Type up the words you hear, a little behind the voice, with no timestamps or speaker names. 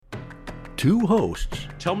Two hosts.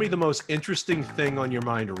 Tell me the most interesting thing on your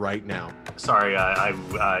mind right now. Sorry, I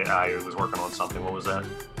was working on something. What was that?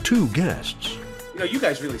 Two guests. You know, you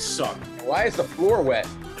guys really suck. Why is the floor wet?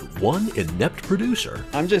 One inept producer.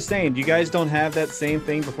 I'm just saying, you guys don't have that same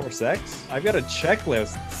thing before sex? I've got a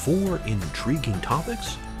checklist. Four intriguing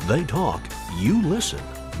topics. They talk, you listen.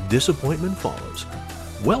 Disappointment follows.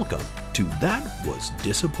 Welcome to That Was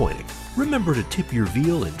Disappointing. Remember to tip your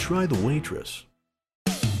veal and try the waitress.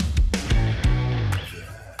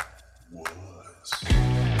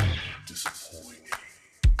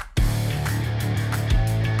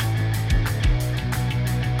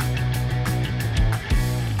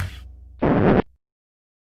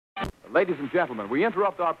 Ladies and gentlemen, we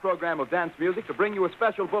interrupt our program of dance music to bring you a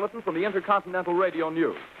special bulletin from the Intercontinental Radio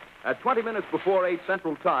News. At 20 minutes before 8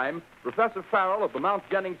 Central Time, Professor Farrell of the Mount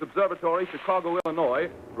Jennings Observatory, Chicago, Illinois,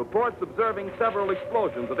 reports observing several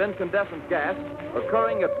explosions of incandescent gas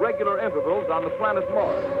occurring at regular intervals on the planet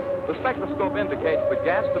Mars. The spectroscope indicates the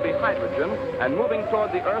gas to be hydrogen and moving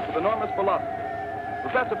toward the Earth with enormous velocity.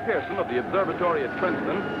 Professor Pearson of the observatory at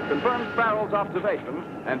Princeton confirms Farrell's observation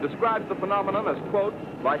and describes the phenomenon as, quote,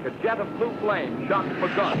 like a jet of blue flame shot from a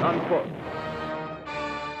gun, unquote.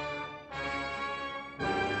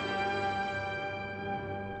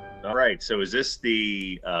 All right, so is this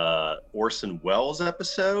the Orson Welles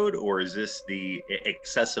episode, or is this the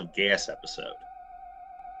excessive gas episode?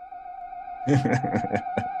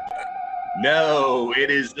 No, it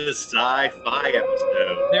is the sci-fi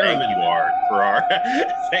episode. Thank you, Art, for our.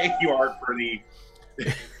 Thank you, Art, for the.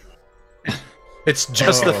 It's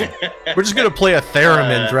just we're just gonna play a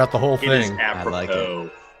theremin throughout the whole thing. It is apropos.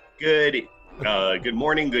 Good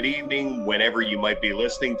morning, good evening, whenever you might be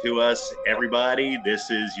listening to us, everybody. This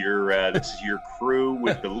is your crew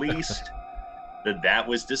with the least. That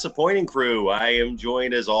Was Disappointing crew. I am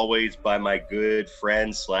joined as always by my good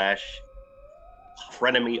friend /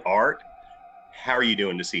 frenemy Art. How are you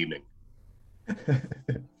doing this evening?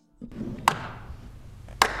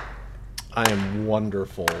 I am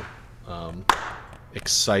wonderful.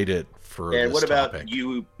 Excited for and this what about topic.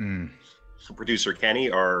 You, producer Kenny?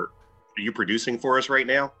 Are you producing for us right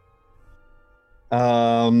now?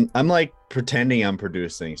 I'm like pretending I'm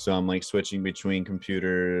producing, so I'm like switching between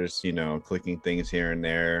computers, you know, clicking things here and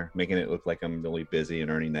there, making it look like I'm really busy and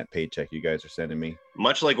earning that paycheck you guys are sending me.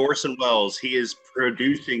 Much like Orson Welles, he is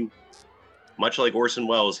producing. Much like Orson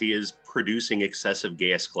Welles, he is producing excessive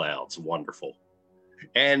gas clouds. Wonderful.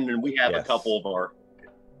 And we have a couple of our.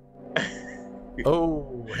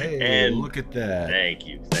 Oh, hey! And look at that. Thank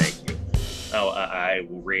you. Oh, I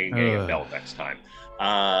will ring a bell next time.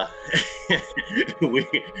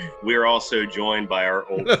 We're also joined by our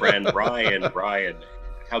old friend Ryan. Ryan,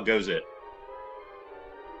 how goes it?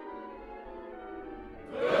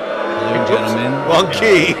 Hello, gentlemen. Wrong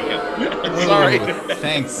key. Sorry.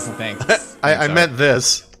 Thanks. I meant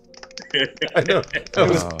this. I know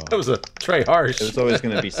that was a Trey Harsh. There's always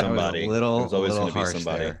going to be somebody. There's always going to be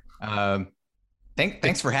somebody.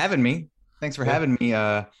 Thanks for having me.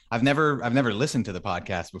 I've never listened to the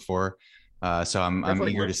podcast before, so I'm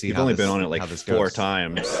eager to see. You've how only this, been on it like how this 4 goes.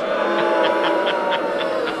 times.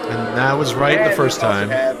 And that was right the first time.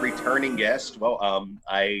 We have returning guest. Well,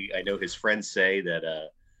 I know his friends say that,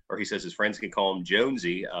 or he says his friends can call him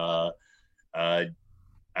Jonesy.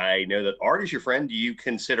 I know that Art is your friend. Do you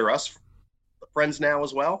consider us friends now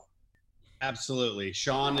as well? Absolutely.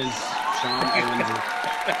 Sean. You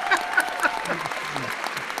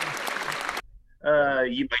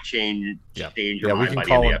might change your we mind can by the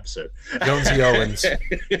call end of the him episode. Jonesy Owens.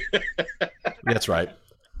 That's right.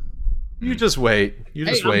 You just wait.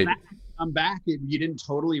 Wait. I'm back. You didn't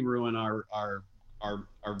totally ruin our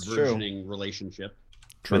burgeoning relationship.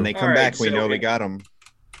 True. When they come back, we know we got them.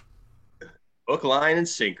 Hook, line, and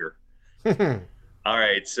sinker. All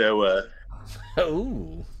right, so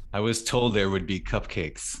I was told there would be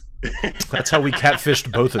cupcakes. That's how we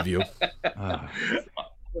catfished both of you. I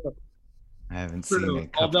haven't seen a cupcake.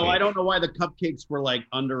 Although I don't know why the cupcakes were like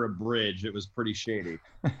under a bridge. It was pretty shady.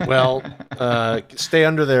 Well, stay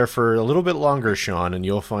under there for a little bit longer, Sean, and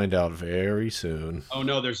you'll find out very soon. Oh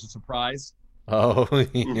no, there's a surprise. Oh.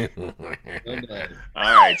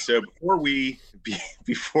 All right. So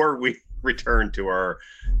before we return to our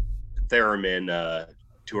theremin,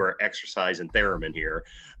 to our exercise and theremin here,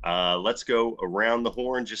 let's go around the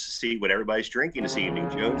horn just to see what everybody's drinking this evening.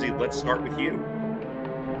 Jonesy, let's start with you.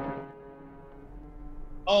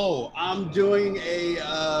 Oh, I'm doing a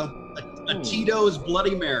Tito's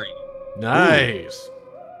Bloody Mary. Nice.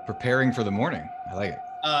 Preparing for the morning. I like it.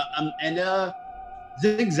 And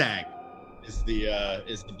Zigzag is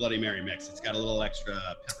the Bloody Mary mix. It's got a little extra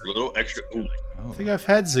pepper. A little extra. Ooh. I think I've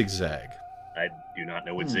had Zigzag. I do not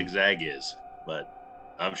know what zigzag is,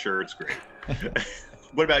 but I'm sure it's great.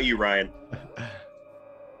 What about you, Ryan?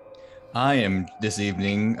 I am this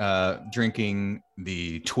evening drinking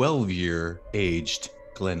the 12-year aged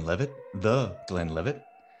Glenlivet, the Glenlivet.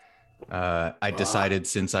 I decided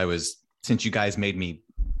since you guys made me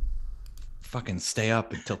fucking stay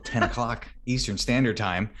up until 10 o'clock Eastern Standard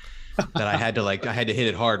Time, that I had to hit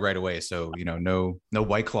it hard right away. So, no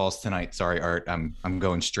White Claws tonight. Sorry, Art. I'm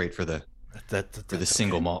going straight for the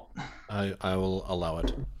single malt. I will allow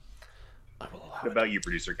it. What about you,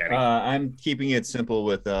 producer Kenny? I'm keeping it simple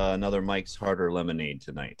with another Mike's Harder Lemonade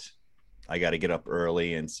tonight. I got to get up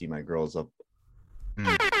early and see my girls up.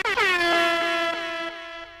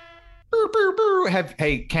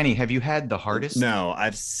 Hey, Kenny, have you had the hardest? No,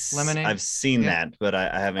 lemonade? I've seen that, but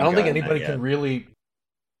I haven't. I don't think anybody can really.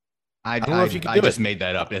 I don't know if you can do just it. made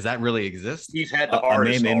that up. Does that really exist? He's had the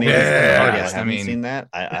hardest. Maybe Yeah. I haven't seen that.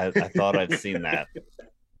 I thought I'd seen that.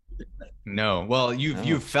 No. Well,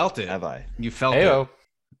 you've felt it. Have I? You felt Heyo.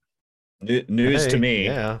 it. News to Hey, me.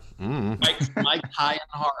 Yeah. Mike high and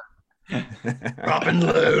hard. Dropping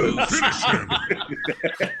low.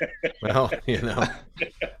 Well,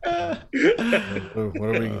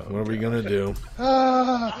 what are we gonna do?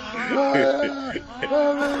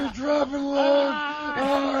 Dropping load.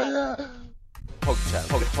 Oh yeah. Poke chat,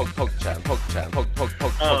 poke chat.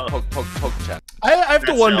 I have to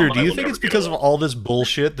That wonder. sound Do I you will think never it's get because of old. all this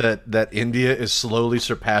bullshit that India is slowly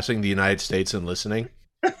surpassing the United States in listening?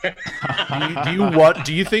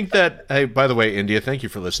 Do you think that? Hey, by the way, India, thank you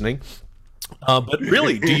for listening. But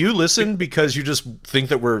really, do you listen because you just think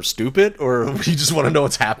that we're stupid, or you just want to know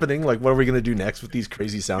what's happening? Like, what are we going to do next with these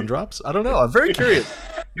crazy sound drops? I don't know. I'm very curious.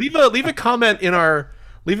 Leave a comment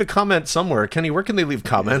leave a comment somewhere. Kenny, where can they leave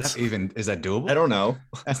comments? Is that doable? I don't know.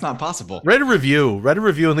 That's not possible. Write a review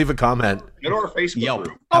and leave a comment. Go to our Facebook Yelp.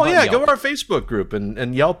 group. How Oh about yeah, Yelp? go to our Facebook group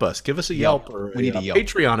and Yelp us. Give us a Yelp, or We need a a Yelp.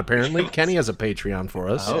 Patreon. Apparently, Kenny has a Patreon for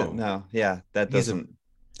us. Oh. No, yeah, that He's a- doesn't.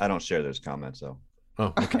 I don't share those comments, so.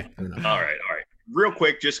 Oh, okay. Fair enough. All right. Real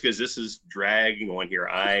quick, just because this is dragging on here,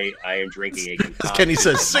 I am drinking a concoction. As Kenny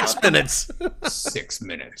says, 6 minutes. 6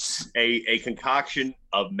 minutes. a concoction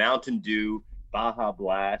of Mountain Dew, Baja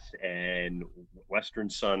Blast, and Western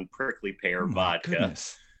Sun Prickly Pear Oh my vodka.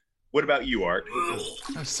 goodness. What about you, Art?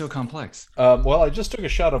 That's so complex. Well, I just took a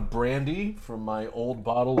shot of brandy from my old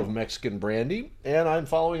bottle of Mexican brandy, and I'm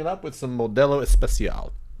following it up with some Modelo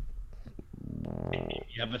Especial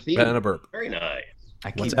You have a theme. and a burp. Very nice.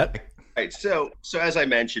 What's that? All right, so as I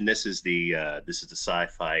mentioned, this is the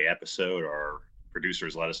sci-fi episode. Our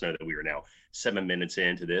producers let us know that we are now 7 minutes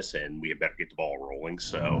into this, and we had better get the ball rolling.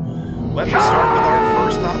 So let me start with our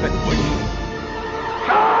first topic,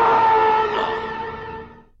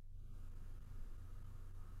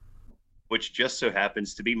 which just so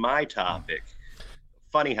happens to be my topic.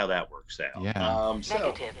 Funny how that works out. Yeah.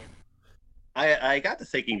 So I got to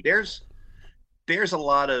thinking, there's a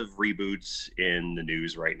lot of reboots in the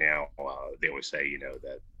news right now. They always say,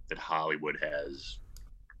 that Hollywood has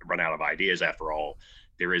run out of ideas. After all,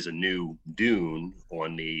 there is a new Dune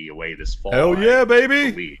on the way this fall. Hell yeah,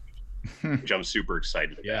 baby! believe, which I'm super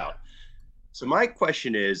excited about. So my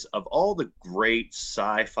question is, of all the great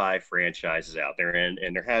sci-fi franchises out there, and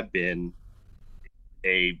there have been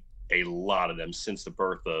a lot of them since the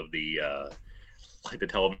birth of the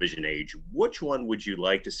television age, which one would you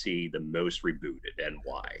like to see the most rebooted, and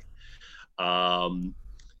why?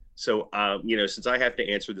 Since I have to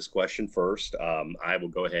answer this question first, I will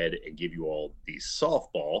go ahead and give you all the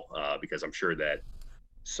softball, because I'm sure that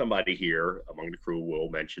somebody here among the crew will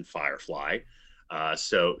mention Firefly.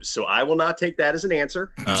 So I will not take that as an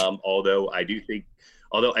answer. Although I do think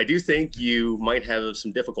you might have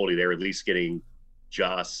some difficulty there, at least getting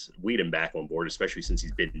Joss Whedon back on board, especially since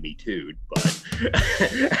he's been Me Too'd. But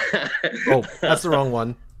Oh, that's the wrong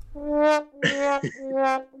one.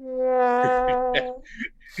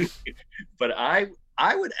 but I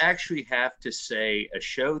would actually have to say a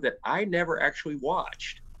show that I never actually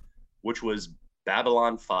watched, which was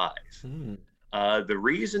Babylon 5. The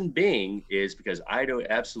reason being is because I know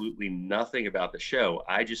absolutely nothing about the show.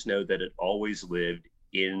 I just know that it always lived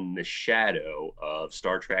in the shadow of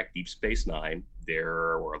Star Trek Deep Space Nine.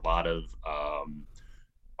 There were a lot of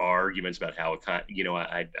arguments about how it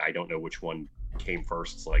I don't know which one came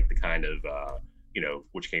first. It's like the kind of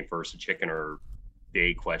which came first, the chicken or the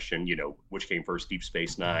egg question, which came first, Deep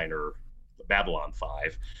Space Nine or Babylon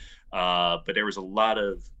 5. But there was a lot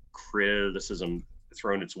of criticism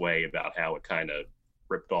thrown its way about how it kind of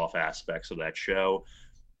ripped off aspects of that show,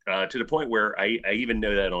 to the point where I even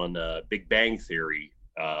know that on Big Bang Theory,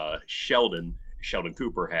 Sheldon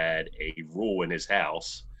Cooper had a rule in his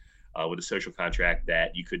house with a social contract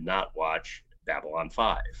that you could not watch Babylon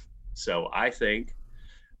 5. So I think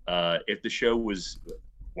if the show was,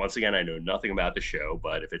 once again, I know nothing about the show,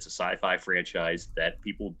 but if it's a sci-fi franchise that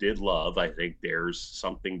people did love, I think there's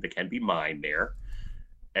something that can be mined there.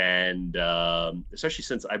 And especially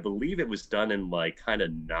since I believe it was done in like kind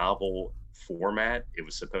of novel format. It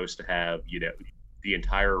was supposed to have, you know, the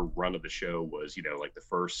entire run of the show was, you know, like the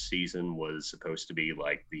first season was supposed to be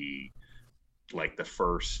like the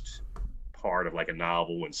first part of like a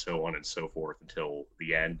novel and so on and so forth until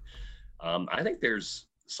the end. I think there's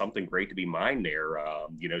something great to be mined there.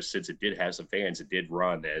 You know, since it did have some fans, it did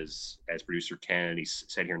run as producer Ken, he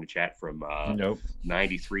said here in the chat, from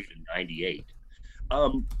 93 to 98.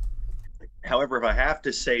 However, if I have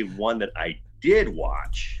to say one that I did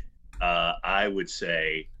watch, I would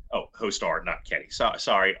say, host Art, not Kenny.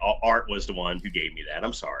 Sorry, Art was the one who gave me that.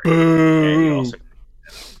 I'm sorry. And he also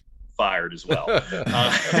fired as well.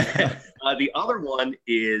 The other one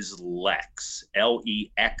is Lex,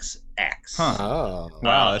 Lexx. Huh. Oh,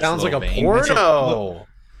 wow, sounds like a porno.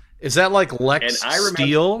 Is that like Lex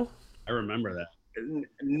Steel? I remember that.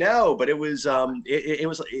 No, but it was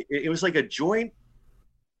it was like a joint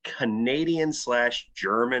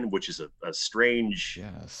Canadian/German, which is a strange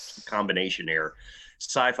combination there,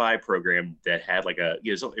 sci-fi program that had like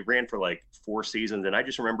it ran for like 4 seasons, and I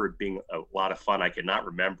just remember it being a lot of fun. I cannot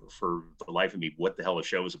remember for the life of me what the hell the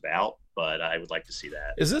show was about, but I would like to see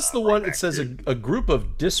that. Is this the one that says a group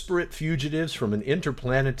of disparate fugitives from an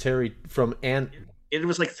interplanetary it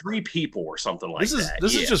was like 3 people or something like that.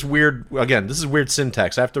 This is just weird. Again, this is weird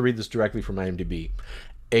syntax. I have to read this directly from IMDb.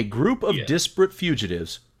 A group of disparate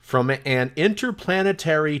fugitives from an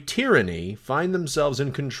interplanetary tyranny find themselves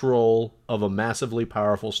in control of a massively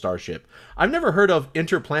powerful starship. I've never heard of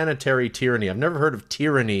interplanetary tyranny. I've never heard of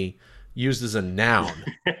tyranny used as a noun.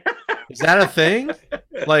 Is that a thing?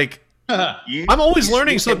 Like, I'm always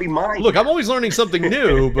learning something. Look, I'm always learning something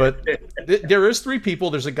new, but there is 3 people.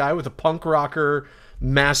 There's a guy with a punk rocker,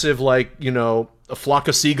 massive, like, you know, a flock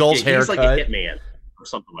of seagulls haircut. He's like a hitman or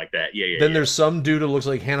something like that. Then there's some dude who looks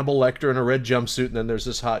like Hannibal Lecter in a red jumpsuit, and then there's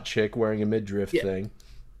this hot chick wearing a midriff thing.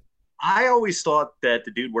 I always thought that the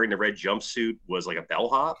dude wearing the red jumpsuit was like a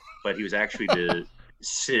bellhop, but he was actually the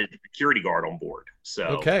security guard on board. So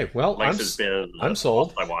okay, well, I'm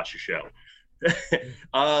sold. I watched the show.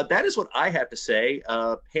 That is what I have to say.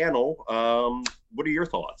 Panel, what are your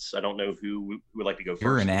thoughts? I don't know who would like to go first.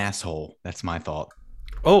 You're an asshole. That's my thought.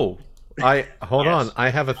 Oh, hold on. I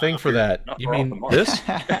have a thing for that. You mean this?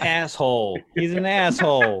 Asshole. He's an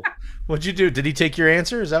asshole. What'd you do? Did he take your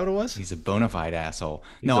answer? Is that what it was? He's a bona fide asshole.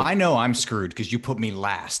 I know I'm screwed because you put me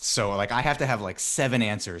last. So like I have to have like 7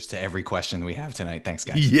 answers to every question we have tonight. Thanks,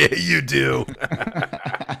 guys. Yeah, you do.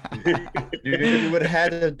 You would have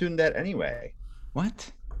had to do that anyway.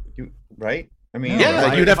 What? Right? I mean,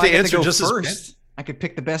 you'd have to answer just first. I could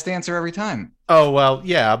pick the best answer every time. Oh, well,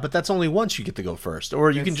 yeah, but that's only once you get to go first.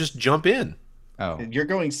 Or you can just jump in. Oh. You're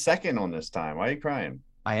going second on this time. Why are you crying?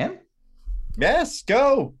 I am? Yes,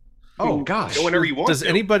 go. Oh, gosh. Go whenever you want. Does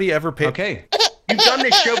anybody ever pay? Okay. You've done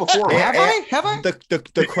this show before. Have I?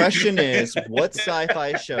 The question is, what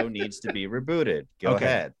sci-fi show needs to be rebooted? Go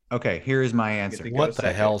ahead. Okay, here is my answer. What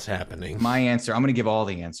the hell's happening? My answer. I'm going to give all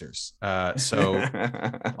the answers. So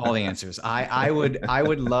all the answers. I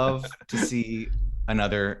would love to see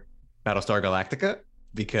another Battlestar Galactica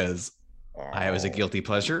because I was a guilty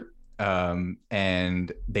pleasure.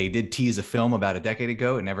 And they did tease a film about a decade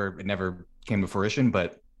ago. It never came to fruition,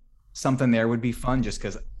 but something there would be fun just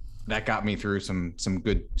because that got me through some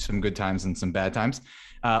good times and some bad times.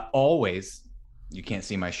 Always, you can't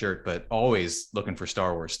see my shirt, but always looking for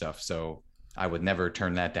Star Wars stuff. So I would never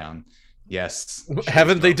turn that down. Yes.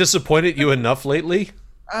 Haven't they disappointed you enough lately?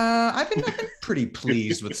 I've been pretty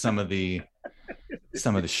pleased with some of the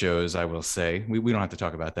shows, I will say. We don't have to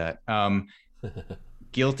talk about that.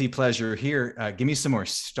 Guilty pleasure here. Give me some more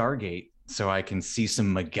Stargate so I can see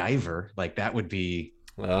some MacGyver. Like that would be,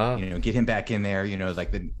 get him back in there,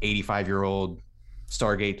 like the 85-year-old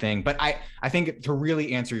Stargate thing. But I think to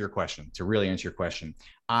really answer your question,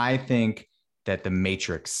 I think that The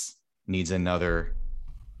Matrix needs another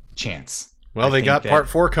chance. Well, they got part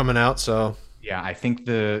 4 coming out, so. Yeah, I think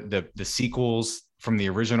the sequels from the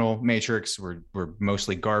original Matrix were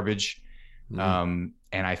mostly garbage. And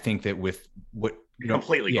I think that with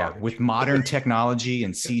completely garbage. With modern technology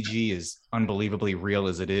and CG is unbelievably real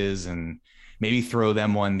as it is, and maybe throw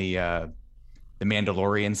them on the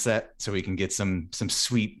Mandalorian set so we can get some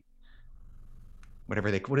sweet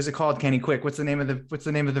what is it called? Kenny, quick, what's the name of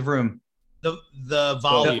the room? The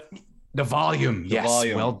volume. The volume. Yes.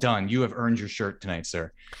 volume. Well done. You have earned your shirt tonight,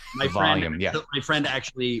 sir. My The friend, volume. Yeah. my friend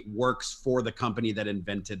actually works for the company that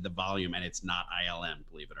invented the volume, and it's not ILM,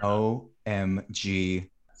 believe it or not. OMG.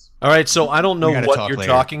 All right, so I don't know We gotta what talk you're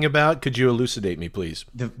later. talking about. Could you elucidate me, please?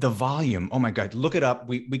 The volume. Oh my God. Look it up.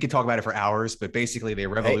 We could talk about it for hours, but basically they Hey,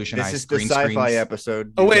 revolutionized this is the green sci-fi screens.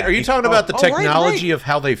 episode. Oh wait, are you talking about the Oh, right, technology right. of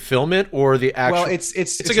how they film it, or the actual? Well, it's like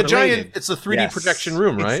a related. giant. It's a 3D Yes. projection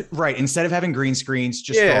room, right? Right. Instead of having green screens,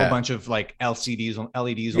 just throw Yeah. a bunch of like LCDs on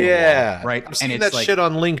LEDs on Yeah, the wall. Right. I'm seeing it's that like, shit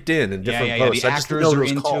on LinkedIn and different posts. The I just didn't actors know are it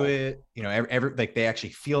was into called. it. You know, every like they actually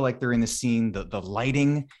feel like they're in the scene. The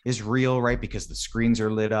lighting is real, right? Because the screens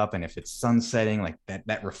are lit up, and if it's sunsetting, like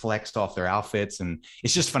that reflects off their outfits, and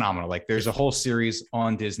it's just phenomenal. Like there's a whole series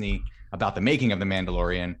on Disney about the making of the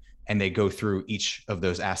Mandalorian, and they go through each of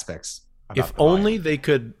those aspects. about If the volume. only they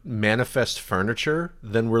could manifest furniture,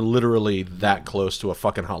 then we're literally that close to a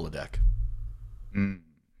fucking holodeck.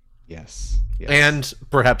 Yes. And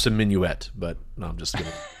perhaps a minuet, but no, I'm just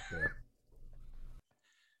kidding.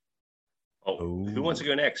 Who wants to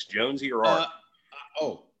go next, Jonesy or Art?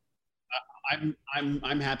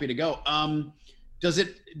 I'm happy to go. Does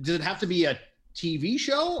it have to be a TV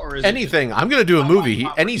show or is Anything. I'm going to do a movie.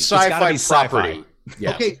 Any It's gotta sci-fi be sci-fi. property.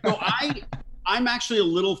 Yeah. Okay, so I'm actually a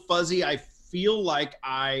little fuzzy. I feel like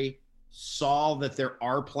I saw that there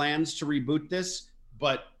are plans to reboot this,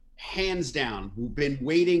 but hands down, we've been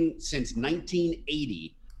waiting since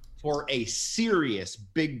 1980 for a serious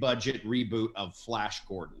big budget reboot of Flash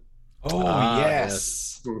Gordon. Oh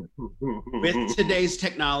yes. With today's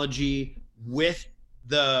technology, with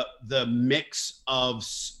the mix of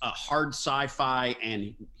hard sci-fi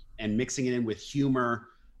and mixing it in with humor,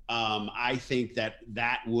 I think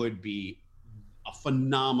that would be a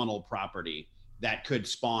phenomenal property that could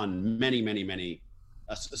spawn many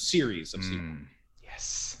a series of sequels.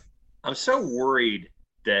 Yes. I'm so worried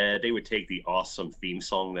that they would take the awesome theme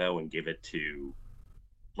song though and give it to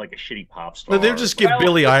like a shitty pop star. No, they'll just give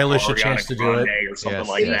Billie Eilish a Ariana chance to do it. Grande or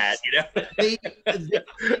something Yes. like that.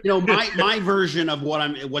 You know, My version of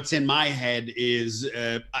what's in my head is,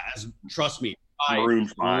 trust me, I Maroon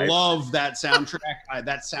 5. love that soundtrack.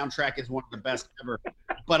 That soundtrack is one of the best ever.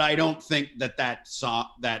 But I don't think that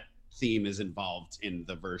theme is involved in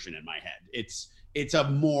the version in my head. It's a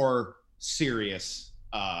more serious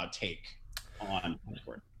take on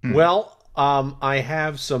Gordon. Well, I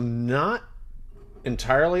have some not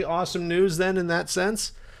entirely awesome news then in that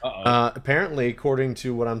sense. Apparently, according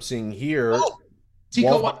to what I'm seeing here,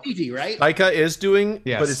 Taika Waititi, right? Taika is doing,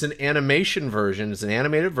 Yes. but it's an animation version. It's an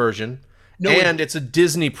animated version, No, and it's a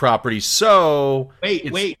Disney property. So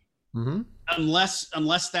wait. Mhm.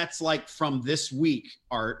 Unless that's like from this week,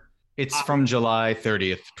 Art. It's from July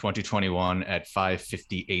 30th, 2021 at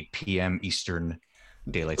 5:58 p.m. Eastern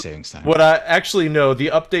Daylight Savings Time. What I actually know, the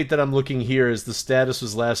update that I'm looking here is the status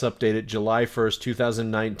was last updated July 1st,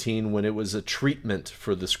 2019, when it was a treatment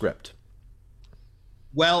for the script.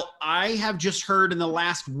 Well, I have just heard in the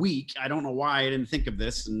last week, I don't know why I didn't think of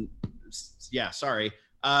this, and yeah, sorry,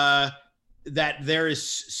 that there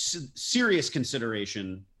is serious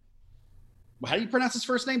consideration. How do you pronounce his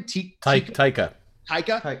first name? Taika.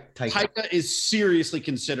 Taika is seriously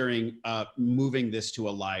considering moving this to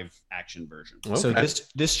a live action version. So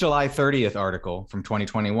this July 30th article from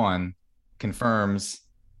 2021 confirms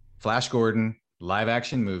Flash Gordon live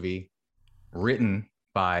action movie written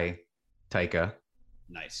by Taika.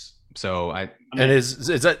 Nice. So is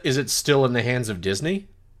it still in the hands of Disney?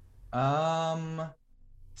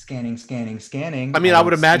 Scanning. I mean, I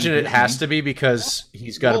would imagine it has to be because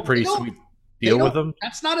he's got a pretty sweet deal with them.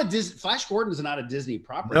 That's not a Disney. Flash Gordon is not a Disney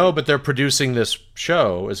property. No, but they're producing this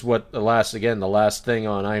show. Is what the last thing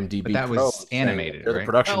on IMDb. But that was animated, They're the right?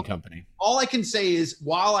 production company. All I can say is,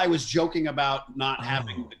 while I was joking about not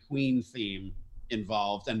having the Queen theme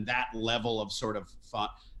involved and that level of sort of fun,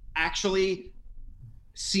 actually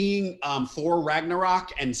seeing Thor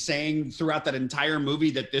Ragnarok and saying throughout that entire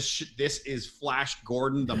movie that this is Flash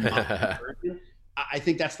Gordon, the modern version, I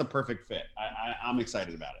think that's the perfect fit. I'm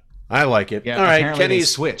excited about it. I like it. Yeah, all right, apparently Kenny.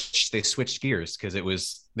 they switched gears because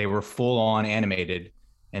they were full on animated,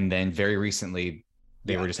 and then very recently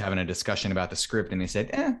they were just having a discussion about the script, and they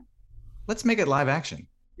said, let's make it live action.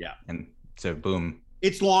 Yeah, and so boom,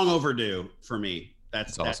 it's long overdue for me.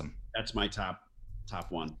 That's awesome. That's my top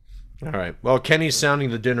one. All right. Well, Kenny's sounding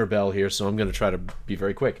the dinner bell here, so I'm going to try to be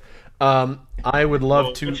very quick. I would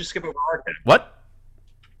love to. Let's just skip over Art then. What?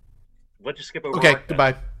 Let's just skip over Okay. Art then.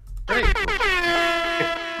 Goodbye.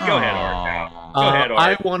 Go ahead, Art. Go ahead, Art.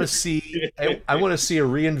 I want to see. I want to see a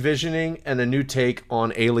re-envisioning and a new take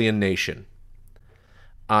on Alien Nation.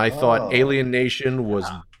 I thought Alien Nation was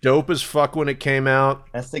dope as fuck when it came out.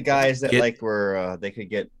 That's the guys that were they could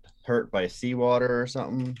get hurt by seawater or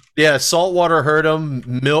something. Yeah, salt water hurt them.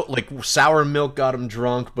 Milk, like sour milk, got them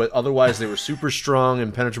drunk. But otherwise, they were super strong,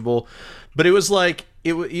 impenetrable. But it was like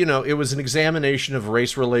it was an examination of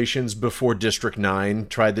race relations before District 9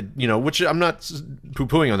 tried the which I'm not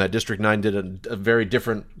poo-pooing on that. District 9 did a very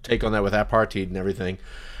different take on that with apartheid and everything.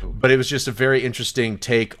 But it was just a very interesting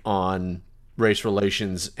take on race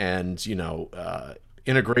relations and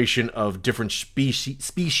integration of different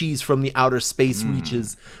species from the outer space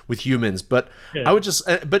reaches with humans. But I would just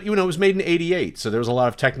it was made in '88, so there was a lot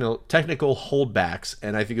of technical holdbacks,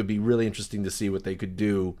 and I think it'd be really interesting to see what they could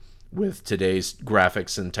do with today's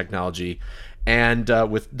graphics and technology. And I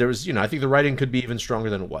think the writing could be even stronger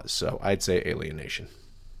than it was. So I'd say Alien Nation.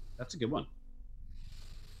 That's a good one.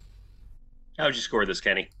 How would you score this,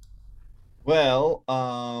 Kenny? Well,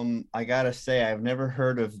 I gotta say I've never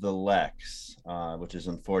heard of the Lex, which is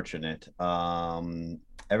unfortunate.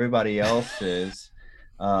 Everybody else is.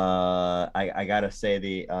 I gotta say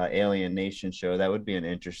the Alien Nation show, that would be an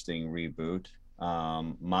interesting reboot.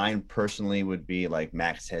 Mine personally would be like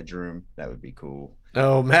Max Headroom. That would be cool.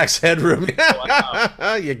 Oh, Max Headroom.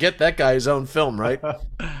 You get that guy his own film, right?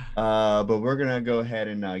 But we're gonna go ahead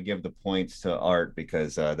and give the points to Art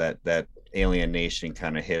because that Alien Nation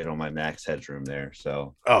kind of hit on my Max Headroom there.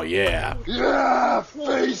 So. Oh yeah. Yeah,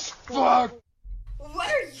 face fuck. What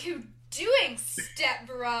are you doing, step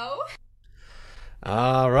bro?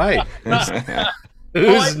 All right. I've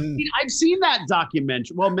seen that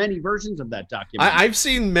documentary. Well, many versions of that documentary. I've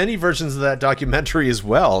seen many versions of that documentary as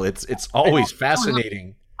well. It's always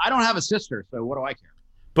fascinating. I don't have a sister, so what do I care?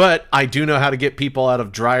 But I do know how to get people out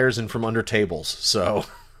of dryers and from under tables. So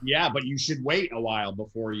yeah, but you should wait a while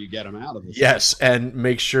before you get them out of this. Yes, and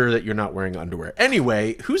make sure that you're not wearing underwear.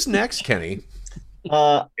 Anyway, who's next, Kenny?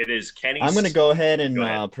 It is Kenny. I'm going to go ahead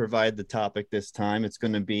and provide the topic this time. It's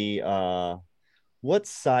going to be what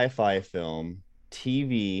sci-fi film,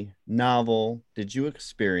 TV, novel did you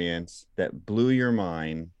experience that blew your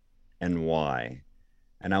mind and why?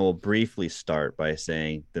 And I will briefly start by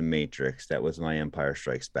saying The Matrix. That was my Empire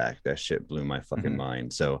Strikes Back. That shit blew my fucking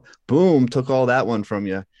mind. So, boom, took all that one from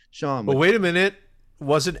you. Sean. Well, wait a minute.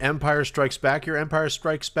 Wasn't Empire Strikes Back your Empire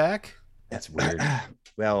Strikes Back? That's weird.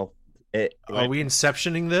 Well, are we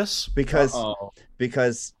inceptioning this? Because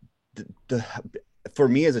for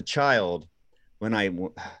me as a child,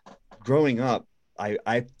 when growing up,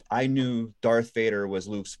 I knew Darth Vader was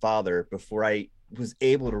Luke's father before I was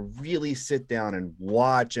able to really sit down and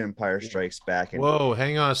watch Empire Strikes Back. And whoa,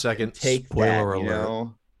 hang on a second. Take spoiler that, alert.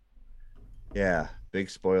 Yeah, big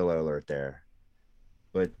spoiler alert there.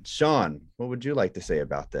 But Sean, what would you like to say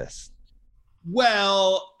about this?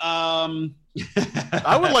 Well,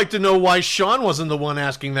 I would like to know why Sean wasn't the one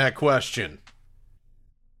asking that question.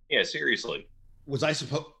 Yeah, seriously. Was I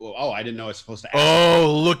supposed? Oh, I didn't know I was supposed to ask.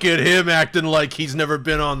 Oh, look at him acting like he's never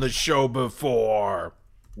been on the show before.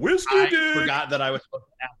 I forgot that I was supposed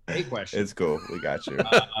to ask a question. It's cool. We got you.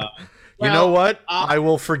 You know what? I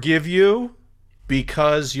will forgive you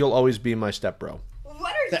because you'll always be my stepbro.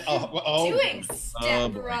 What are you doing,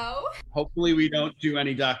 step bro? Hopefully we don't do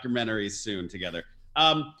any documentaries soon together.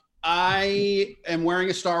 I am wearing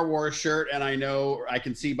a Star Wars shirt, and I know I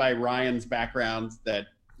can see by Ryan's background that,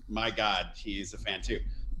 my God, he's a fan too.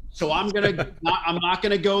 So I'm not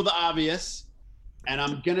gonna go the obvious, and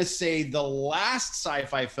I'm gonna say the last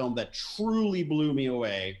sci-fi film that truly blew me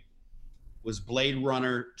away was Blade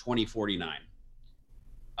Runner 2049.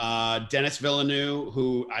 Denis Villeneuve,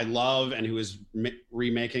 who I love and who is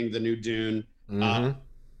remaking the new Dune.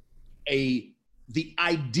 The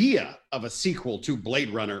idea of a sequel to Blade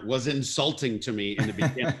Runner was insulting to me in the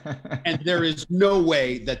beginning. And there is no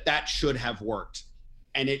way that should have worked.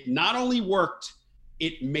 And it not only worked,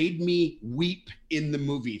 it made me weep in the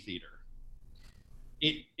movie theater.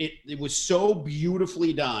 It was so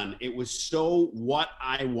beautifully done. It was so what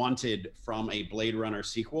I wanted from a Blade Runner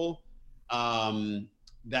sequel.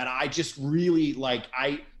 That I just really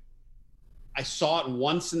I saw it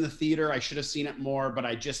once in the theater. I should have seen it more, but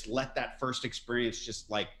I just let that first experience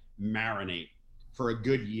just like marinate for a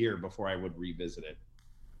good year before I would revisit it.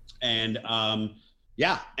 And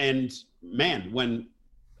yeah, and man,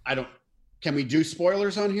 can we do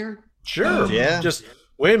spoilers on here? Sure. Yeah. Just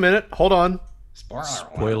wait a minute. Hold on.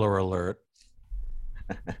 Spoiler alert.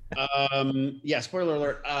 Yeah, spoiler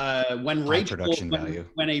alert.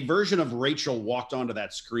 When a version of Rachel walked onto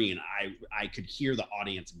that screen, I could hear the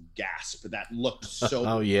audience gasp. That looked so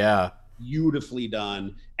oh yeah, beautifully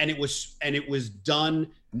done. And it was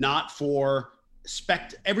done not for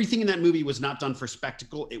everything in that movie was not done for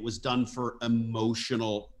spectacle. It was done for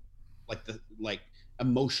emotional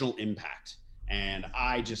emotional impact. And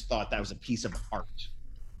I just thought that was a piece of art.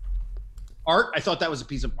 I thought that was a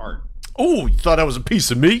piece of art. Oh, you thought that was a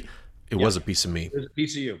piece of me? It was a piece of me. It was a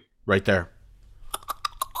piece of you. Right there.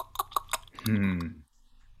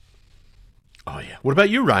 Oh, yeah. What about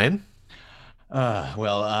you, Ryan?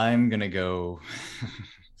 Well, I'm going to go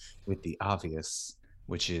with the obvious,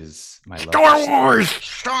 which is my love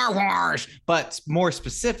Star Wars, but more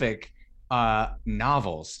specific,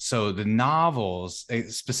 novels. So the novels,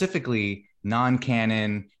 specifically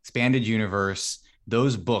non-canon, expanded universe,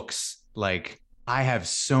 those books, like I have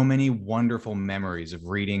so many wonderful memories of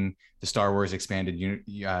reading the Star Wars expanded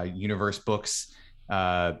universe books.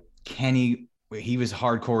 Kenny, he was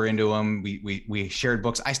hardcore into them. We shared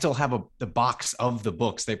books. I still have the box of the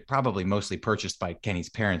books. They're probably mostly purchased by Kenny's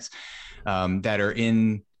parents, that are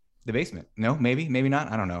in the basement. No, maybe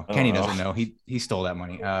not. I don't know. Kenny doesn't know. He stole that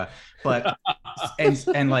money. But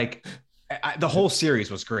and like the whole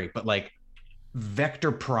series was great. But like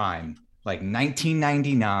Vector Prime, like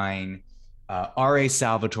 1999. R.A.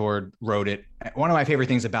 Salvatore wrote it. One of my favorite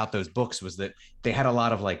things about those books was that they had a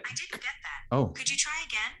lot of like. I didn't get that. Oh. Could you try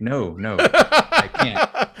again? No, I can't.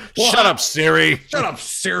 Shut up, Siri. Shut up,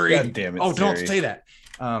 Siri. God damn it, oh, don't Siri. say that.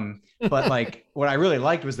 But like what I really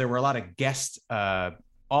liked was there were a lot of guest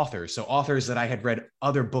authors. So authors that I had read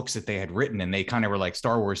other books that they had written, and they kind of were like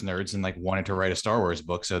Star Wars nerds and like wanted to write a Star Wars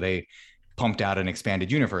book. So they pumped out an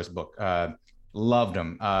expanded universe book. Loved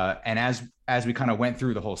them. And as we kind of went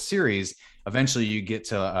through the whole series, eventually you get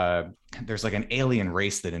to there's like an alien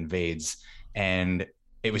race that invades, and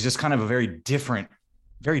it was just kind of a very different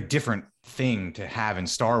thing to have in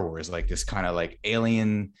Star Wars, like this kind of like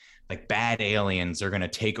alien, like bad aliens are going to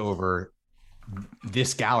take over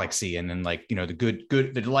this galaxy, and then like, you know,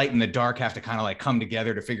 the light and the dark have to kind of like come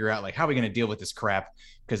together to figure out like how are we going to deal with this crap,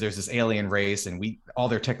 because there's this alien race and all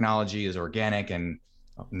their technology is organic and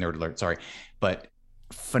nerd alert, sorry, but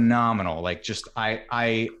phenomenal. Like just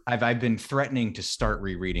I've been threatening to start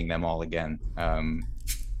rereading them all again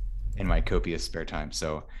in my copious spare time.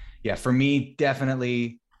 So yeah, for me,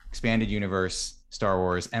 definitely expanded universe Star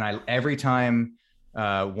Wars. And every time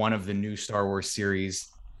one of the new Star Wars series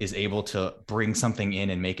is able to bring something in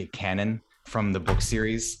and make it canon from the book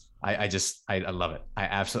series, I love it.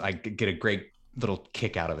 I get a great little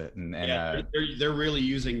kick out of it. And yeah, they're really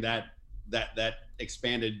using that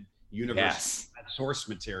expanded universe, yes, that source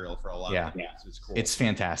material for a lot of things. It's cool. It's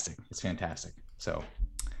fantastic. So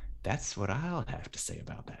that's what I'll have to say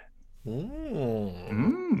about that.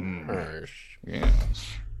 Yes.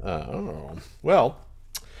 Oh, well,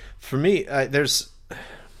 for me, I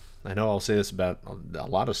know I'll say this about a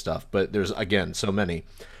lot of stuff, but there's, again, so many.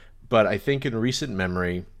 But I think in recent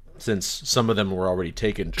memory, since some of them were already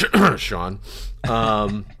taken, Sean,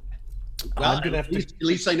 well, I'm gonna at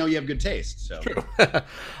least I know you have good taste. So true.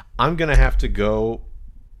 I'm gonna have to go.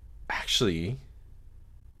 Actually,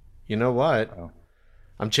 you know what?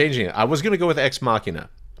 I'm changing it. I was gonna go with Ex Machina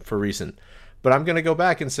for recent, but I'm gonna go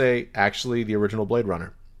back and say actually the original Blade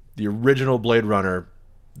Runner. The original Blade Runner,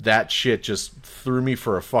 that shit just threw me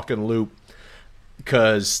for a fucking loop,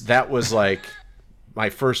 because that was like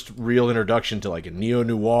my first real introduction to like a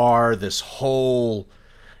neo-noir, this whole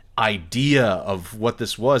idea of what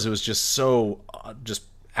this was. It was just so just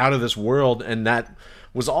out of this world, and that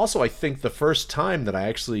was also, I think, the first time that I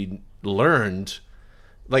actually learned,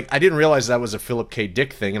 like, I didn't realize that was a Philip K.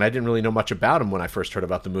 Dick thing, and I didn't really know much about him when I first heard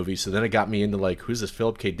about the movie. So then it got me into like, who's this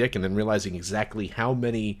Philip K. Dick, and then realizing exactly how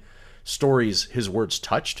many stories his words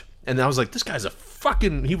touched. And I was like, this guy's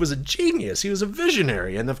he was a genius. He was a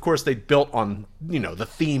visionary. And of course they built on, you know, the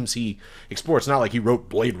themes he explored. It's not like he wrote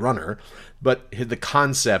Blade Runner, but the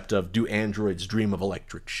concept of, do androids dream of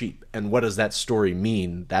electric sheep? And what does that story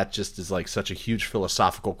mean? That just is like such a huge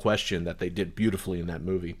philosophical question that they did beautifully in that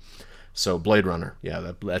movie. So Blade Runner,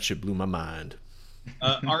 yeah, that shit blew my mind.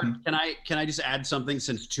 Art, can I just add something,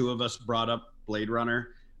 since two of us brought up Blade Runner?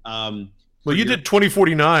 Well, you did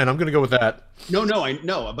 2049. I'm going to go with that. No, I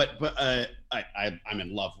know, but I'm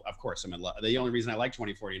in love. Of course, I'm in love. The only reason I like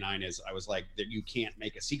 2049 is I was like, that you can't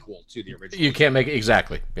make a sequel to the original. You can't make it,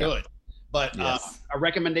 exactly. Yeah. Good. But yes. A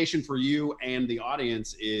recommendation for you and the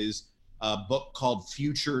audience is a book called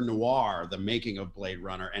Future Noir: The Making of Blade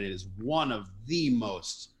Runner, and it is one of the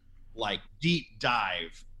most like deep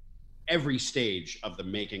dive every stage of the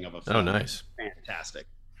making of a film. Oh, nice. Fantastic.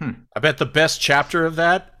 I bet the best chapter of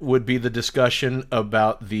that would be the discussion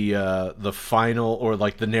about the final, or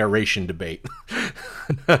like the narration debate.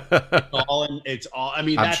 It's all. I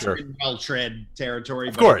mean, I'm that's sure. in well-tread territory.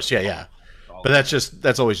 Of course, yeah. But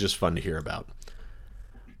that's always just fun to hear about.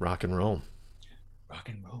 Rock and roll. Rock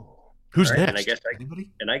and roll. Who's All right, next?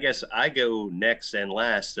 Anybody? And I guess I go next and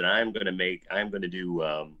last, and I'm going to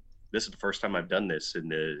do. This is the first time I've done this in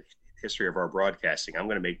the history of our broadcasting. I'm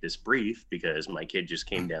going to make this brief because my kid just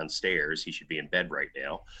came downstairs. He should be in bed right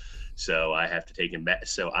now, so I have to take him back.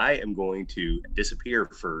 So I am going to disappear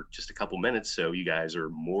for just a couple minutes. So you guys are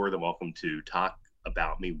more than welcome to talk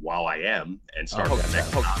about me while I am and start the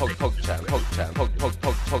next I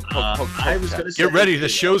was going to say, get ready. The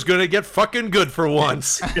show's going to get fucking good for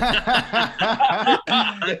once. I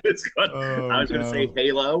was going to say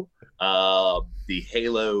Halo, the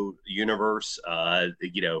Halo universe,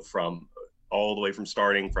 from all the way from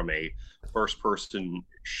starting from a first-person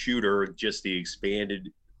shooter, just the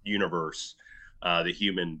expanded universe, the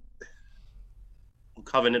Human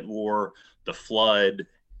Covenant War, the Flood,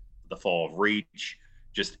 the Fall of Reach,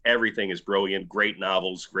 just everything is brilliant. Great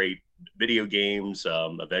novels, great video games.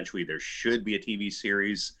 Eventually, there should be a TV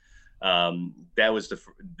series. That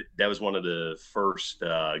was one of the first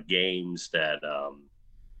games that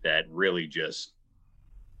really just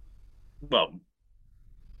one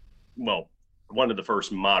of the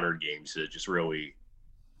first modern games that just really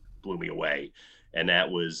blew me away, and that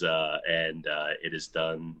was it has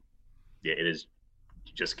done. Yeah, it has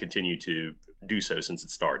just continued to do so since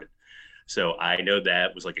it started. So I know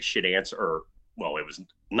that was like a shit answer. Or, well, it was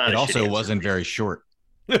not. It a also shit answer. wasn't very short.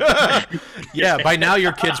 Yeah, by now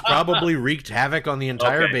your kids probably wreaked havoc on the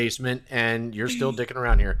entire basement, and you're still dicking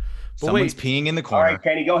around here. But Someone's peeing in the corner. All right,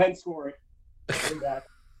 Kenny, go ahead and score it.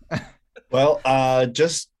 Well,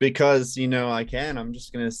 just because I can, I'm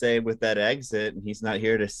just gonna say with that exit, and he's not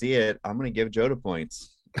here to see it, I'm gonna give Joe the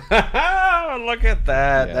points. Look at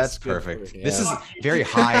that. Yes, That's perfect. Good. This is very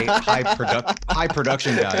high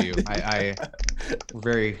production value.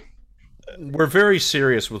 We're very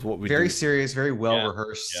serious with what we do. Very serious, very well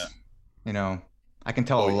rehearsed. Yeah. I can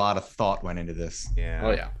tell a lot of thought went into this. Yeah.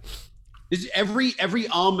 Oh yeah. Is every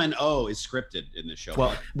and O is scripted in the show?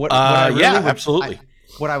 Well, what I really absolutely.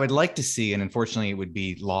 What I would like to see, and unfortunately it would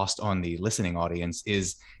be lost on the listening audience,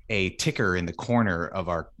 is a ticker in the corner of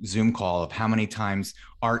our Zoom call of how many times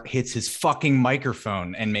Art hits his fucking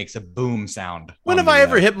microphone and makes a boom sound. When have I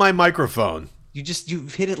ever hit my microphone?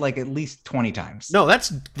 You've hit it like at least 20 times. No,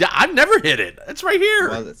 I've never hit it. It's right here.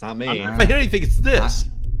 Well, it's not me. If I hit anything, it's this.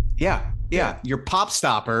 Yeah. Your pop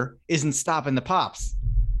stopper isn't stopping the pops.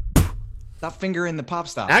 Stop fingering the pop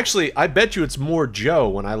stopper. Actually, I bet you it's more Joe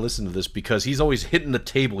when I listen to this because he's always hitting the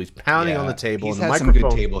table. He's pounding on the table, He's and the had some microphone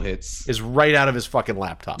good table hits. is right out of his fucking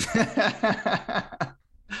laptop. So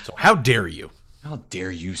how dare you? How dare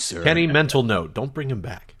you, sir? Kenny, mental note: don't bring him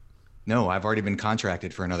back. No, I've already been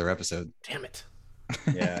contracted for another episode. Damn it.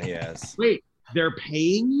 Yeah, yes. Wait, they're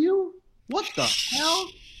paying you? What the hell?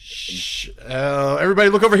 Everybody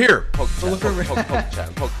look over here.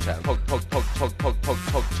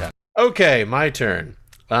 Okay, my turn.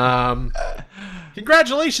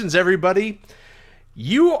 Congratulations, everybody.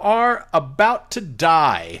 You are about to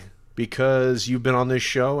die because you've been on this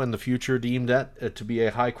show and the future deemed that to be a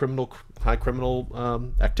high criminal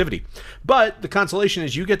activity. But the consolation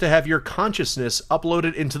is you get to have your consciousness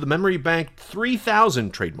uploaded into the Memory Bank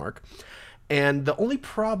 3000 trademark. And the only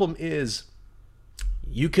problem is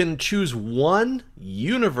you can choose one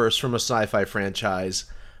universe from a sci-fi franchise,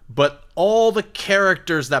 but all the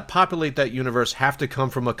characters that populate that universe have to come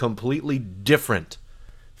from a completely different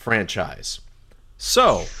franchise.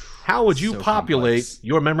 So, how would you populate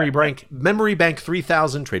your Memory Bank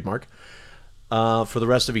 3000 trademark for the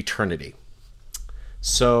rest of eternity?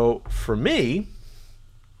 So, for me,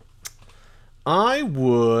 I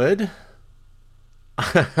would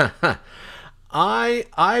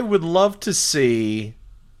I would love to see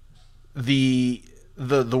the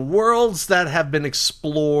worlds that have been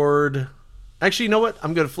explored. Actually, you know what?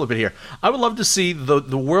 I'm going to flip it here. I would love to see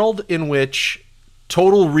the world in which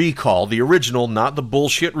Total Recall, the original, not the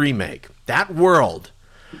bullshit remake, that world,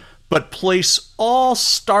 but place all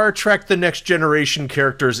Star Trek The Next Generation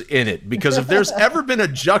characters in it. Because if there's ever been a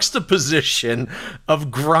juxtaposition of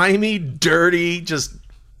grimy, dirty, just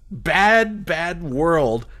bad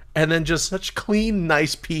world, and then just such clean,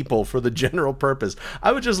 nice people for the general purpose,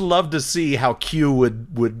 I would just love to see how Q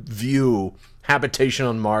would view habitation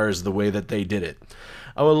on Mars the way that they did it.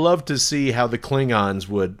 I would love to see how the Klingons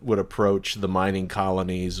would approach the mining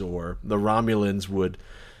colonies, or the Romulans would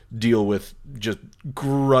deal with just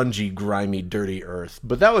grungy, grimy, dirty Earth.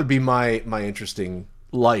 But that would be my interesting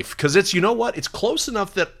life, because it's, you know what, it's close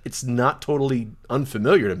enough that it's not totally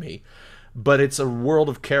unfamiliar to me, but it's a world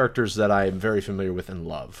of characters that I'm very familiar with and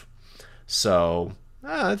love. So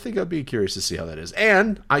I think I'd be curious to see how that is.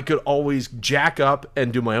 And I could always jack up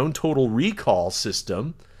and do my own Total Recall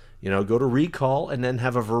system go to Recall and then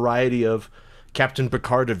have a variety of Captain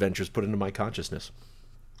Picard adventures put into my consciousness.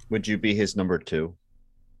 Would you be his number 2?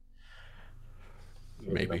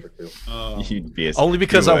 Maybe. You'd be only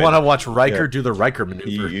because I want to watch Riker do the Riker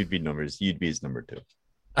maneuver. You'd be his number 2.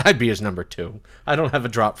 I'd be his number 2. I don't have a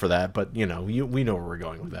drop for that, but we know where we're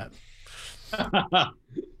going with that.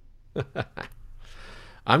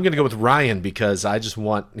 I'm gonna go with Ryan because I just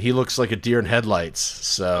he looks like a deer in headlights.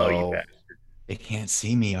 So they can't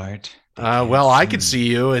see me, Art. I can see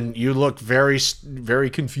you, and you look very, very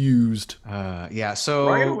confused. Yeah. So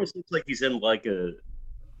Ryan almost looks like he's in like a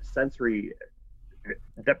sensory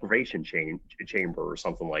deprivation chamber or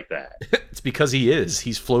something like that. It's because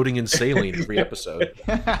he's floating in saline every episode.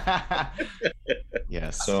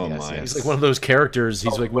 Yes. He's like one of those characters.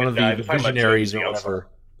 He's like one of the visionaries or whatever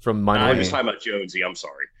from Minority. I'm just talking about Jonesy. I'm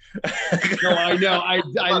sorry. No, I know.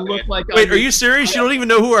 I look like. Wait, are you serious? You don't even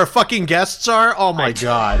know who our fucking guests are? Oh my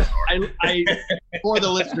god! I for the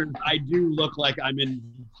listeners, I do look like I'm in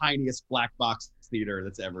the tiniest black box theater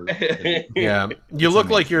that's ever. Yeah, you look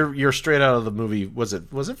like you're straight out of the movie. Was it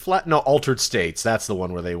Flat? No, Altered States. That's the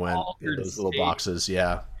one where they went in those little boxes.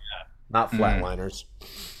 Yeah, not Flatliners.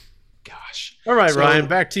 Gosh. All right, Ryan,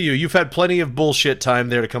 back to you. You've had plenty of bullshit time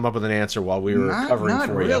there to come up with an answer while we were covering for you.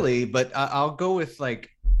 Not really, but I'll go with my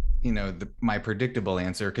predictable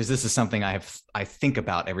answer, because this is something I think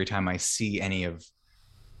about every time I see any of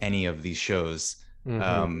these shows.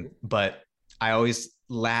 Mm-hmm. But I always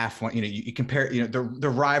laugh when you compare the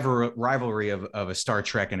rivalry of a Star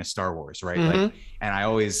Trek and a Star Wars, right? Mm-hmm. And I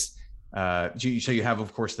always so you have,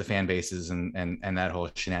 of course, the fan bases and that whole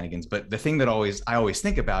shenanigans. But the thing that I always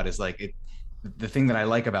think about is the thing that I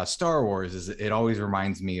like about Star Wars is it always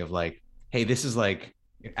reminds me of hey, this is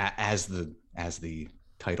as the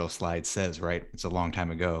title slide says, right? It's a long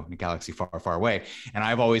time ago in a galaxy far, far away. And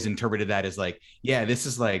I've always interpreted that as this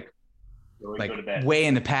is way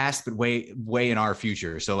in the past, but way in our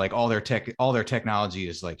future. So all their technology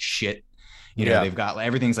is shit. They've got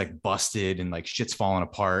everything's busted and shit's falling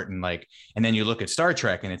apart, and then you look at Star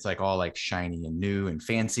Trek and it's all shiny and new and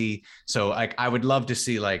fancy. So I would love to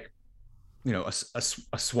see a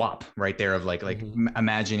swap right there of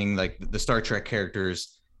imagining the Star Trek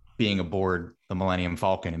characters being aboard the Millennium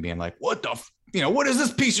Falcon and being what the what is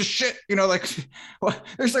this piece of shit? There's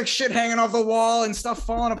shit hanging off the wall and stuff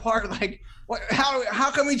falling apart.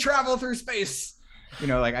 How can we travel through space?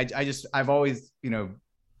 I've always,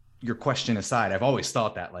 your question aside, I've always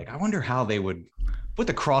thought that I wonder how they would, what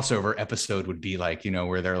the crossover episode would be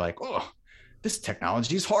where they're oh, this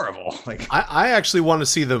technology is horrible. I actually want to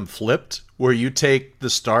see them flipped, where you take the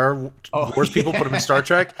Star Wars people, put them in Star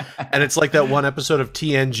Trek, and it's like that one episode of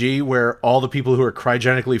TNG where all the people who are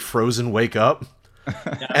cryogenically frozen wake up,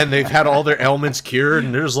 and they've had all their ailments cured,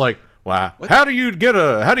 and there's wow, how do you get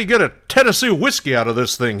a Tennessee whiskey out of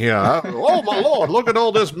this thing here? Oh my lord, look at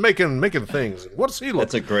all this making things. What's he look?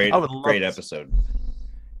 That's a great episode.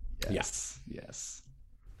 Yes.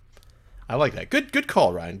 I like that. Good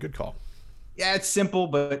call, Ryan. Good call. Yeah, it's simple,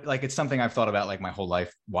 but it's something I've thought about my whole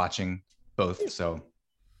life, watching both. So,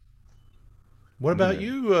 what about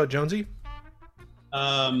you, Jonesy?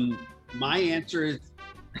 My answer is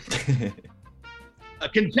a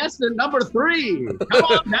contestant number 3. Come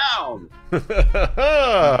on down.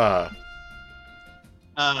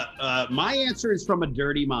 My answer is from a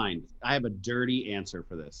dirty mind. I have a dirty answer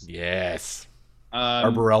for this. Yes.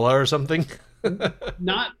 Barbarella or something?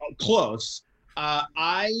 Not close.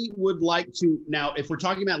 I would like to, now, if we're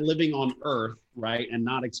talking about living on Earth, right, and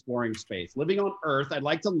not exploring space, living on Earth, I'd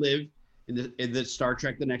like to live in the Star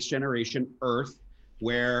Trek The Next Generation Earth,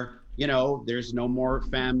 where there's no more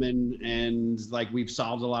famine, and we've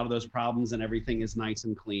solved a lot of those problems, and everything is nice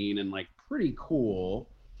and clean and pretty cool.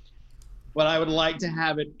 But I would like to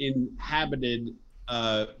have it inhabited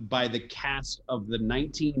by the cast of the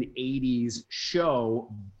 1980s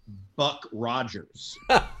show Buck Rogers.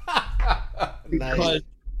 Because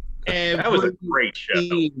that was a great show.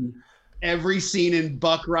 Every scene in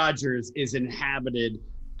Buck Rogers is inhabited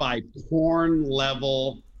by porn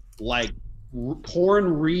level,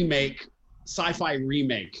 porn remake, sci-fi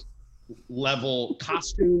remake level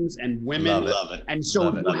costumes and women. Love it. And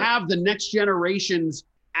so you have the Next Generation's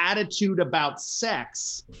attitude about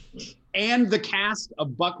sex and the cast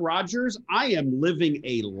of Buck Rogers. I am living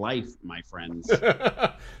a life, my friends.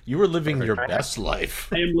 You were living your best life.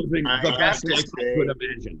 I am living the best life I could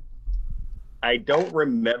imagine. I don't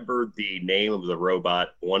remember the name of the robot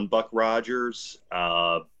on Buck Rogers,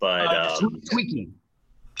 but Tweaky.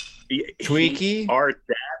 Tweaky? Art,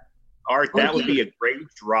 that would be a great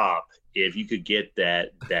drop if you could get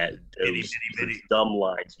those dumb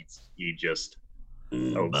lines. You just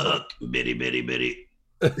Oh, Buck, bitty, bitty, bitty.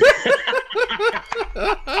 By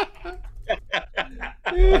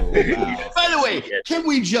the way, can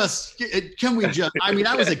we just? I mean,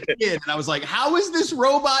 I was a kid and I was like, how is this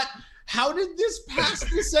robot? How did this pass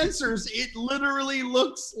the censors? It literally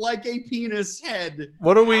looks like a penis head.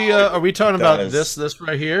 What are we? Are we talking about this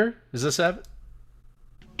right here? Is this it?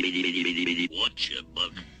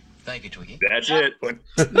 Thank you, Twiggy. That's it.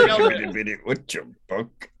 What your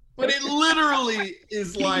book? But it literally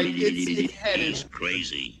is like its head is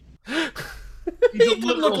crazy.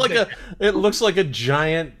 It looks like a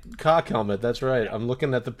giant cock helmet. That's right. I'm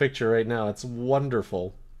looking at the picture right now. It's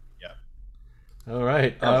wonderful. Yeah. All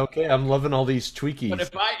right. Okay. I'm loving all these tweakies.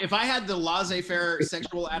 But if I had the laissez-faire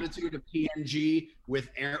sexual attitude of TNG with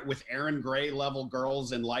Aaron Gray level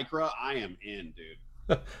girls in Lycra, I am in, dude.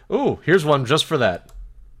 Ooh, here's one just for that.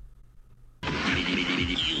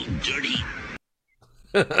 Dirty.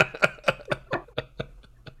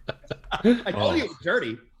 I told you it was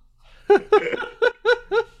dirty.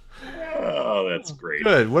 Oh, that's great.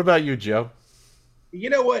 Good. What about you, Joe? You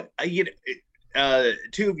know what?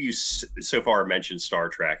 Two of you so far mentioned Star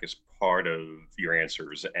Trek as part of your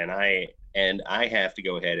answers, and I have to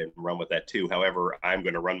go ahead and run with that too. However, I'm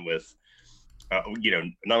going to run with, not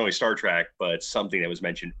only Star Trek, but something that was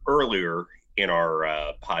mentioned earlier in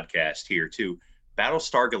our podcast here too,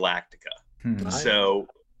 Battlestar Galactica. So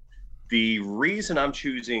the reason I'm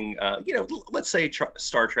choosing, let's say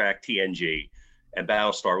Star Trek TNG and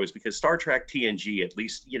Battlestar was because Star Trek TNG, at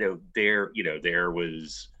least, there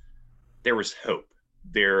was hope.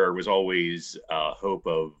 There was always hope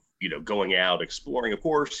of, going out, exploring, of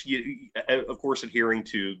course, adhering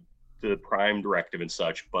to the Prime Directive and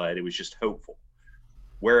such, but it was just hopeful.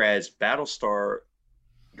 Whereas Battlestar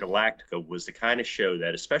Galactica was the kind of show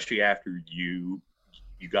that, especially after you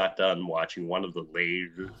got done watching one of the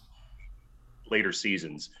later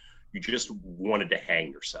seasons, you just wanted to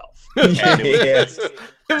hang yourself.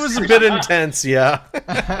 It was a bit intense, yeah.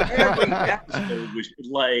 Every episode was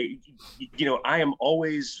like, I am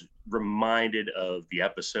always reminded of the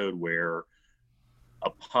episode where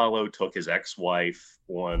Apollo took his ex-wife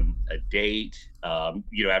on a date,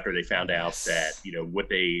 after they found out that, what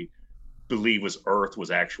they believe was Earth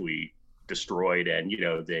was actually destroyed. And,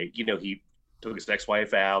 he took his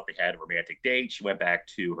ex-wife out. They had a romantic date. She went back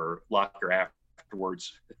to her locker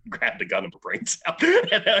afterwards, grabbed a gun and brains out. And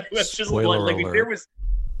it was just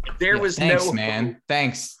there was thanks, no man. hope.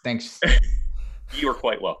 Thanks. You are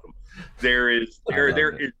quite welcome. There is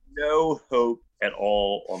no hope at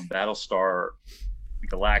all on Battlestar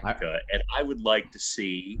Galactica, and I would like to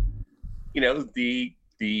see,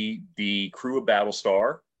 the crew of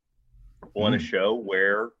Battlestar on a show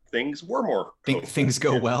where things were more. Things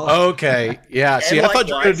go well. Okay, yeah. See, I thought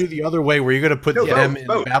you were going to do the other way, where you're going to put them in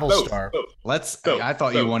Battlestar.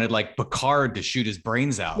 You wanted like Picard to shoot his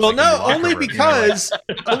brains out. Well, like only because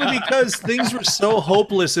things were so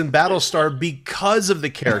hopeless in Battlestar because of the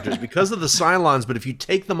characters, because of the Cylons. But if you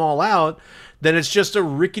take them all out, then it's just a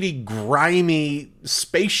rickety, grimy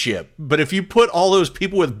spaceship. But if you put all those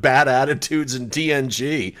people with bad attitudes in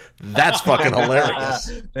TNG, that's fucking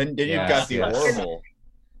hilarious. Then you've got the Orville.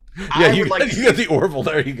 Yeah, you got the Orville.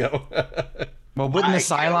 There you go. Well, wouldn't the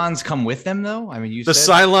Cylons come with them, though? I mean, the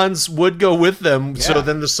Cylons would go with them, so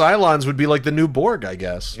then the Cylons would be like the new Borg, I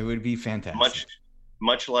guess. It would be fantastic.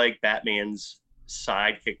 Much like Batman's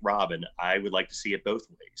sidekick Robin, I would like to see it both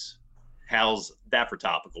ways. How's that for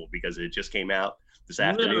topical? Because it just came out this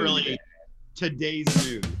afternoon. Literally today's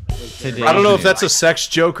news. I don't know if that's a sex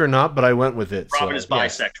joke or not, but I went with it. Robin is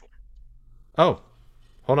bisexual. Oh,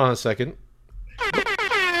 hold on a second.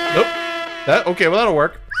 Nope. Okay, well, that'll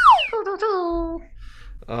work.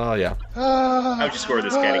 Oh, yeah. How'd you score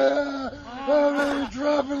this, Kenny?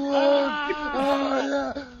 Dropping loads.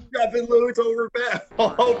 Oh, yeah. Dropping loads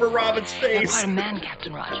over Robin's face. You're quite a man,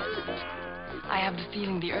 Captain Rogers. I have the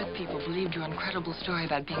feeling the Earth people believed your incredible story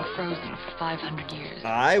about being frozen for 500 years.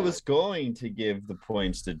 I was going to give the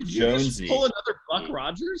points to Did Jonesy. you just pull another Buck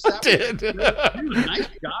Rogers? I did. Nice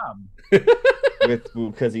job.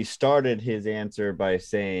 Because he started his answer by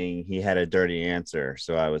saying he had a dirty answer,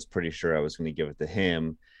 so I was pretty sure I was going to give it to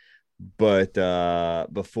him. But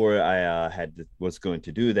before I was going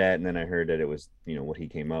to do that, and then I heard that it was what he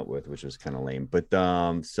came up with, which was kind of lame. But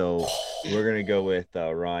so we're gonna go with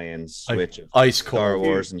Ryan's switch of Star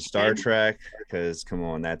Wars and Star Trek, because come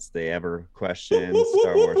on, that's the ever question: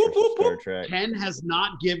 Star Wars versus Star Trek. Ken has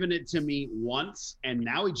not given it to me once, and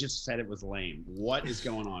now he just said it was lame. What is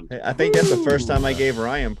going on? I think that's the first time I gave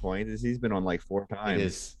Ryan points. He's been on like 4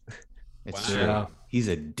 times. It's true. He's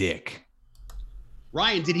a dick.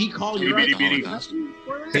 Ryan, did he call you? Bitty, bitty.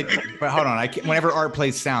 But hold on, I can't, whenever Art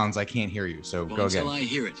plays sounds, I can't hear you. So Well, go until again. I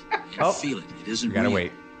hear it, Oh. feel it. It isn't You gotta real.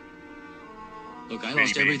 wait. Look, I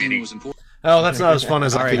lost everything that was important. Oh, that's not as fun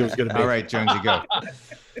as All I right, think it was going to be. all right, Jonesy, go.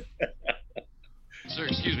 Sir,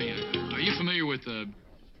 excuse me. Are you familiar with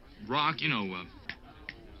rock? You know,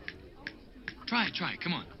 try it.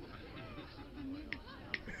 Come on.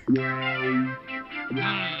 No.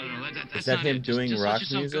 That's Is that not him it. doing Just rock let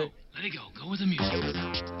yourself music? Go. Let it go. Go with the music.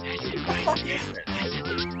 That's it. Right. Yeah. That's it.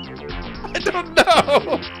 I don't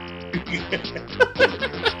know.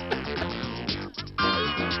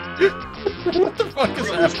 What the fuck is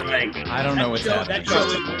happening? I don't know what's happening. That show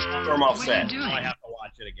is storm off set. I have to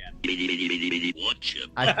watch it again.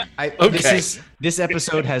 Okay. This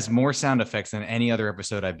episode has more sound effects than any other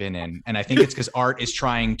episode I've been in, and I think it's because Art is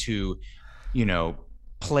trying to,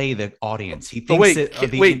 play the audience. He thinks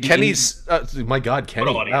Kenny's. My God,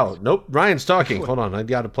 Kenny! Wow, nope. Ryan's talking. Hold on, I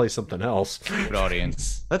got to play something else. Good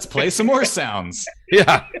audience. Let's play some more sounds.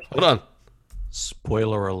 Yeah, hold on.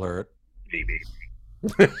 Spoiler alert. Bitty.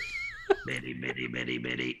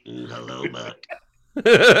 Hello, Buck. Go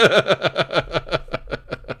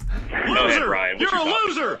ahead, Ryan. You're a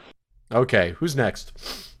loser. Okay, who's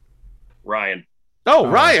next? Ryan. Oh,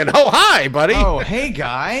 Ryan. Oh, hi, buddy. Oh, hey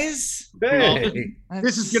guys. Hey.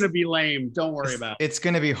 This is gonna be lame. Don't worry about it. It's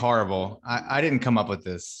gonna be horrible. I didn't come up with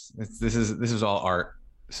this. This is all Art.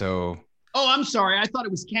 So. Oh, I'm sorry. I thought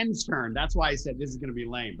it was Ken's turn. That's why I said this is gonna be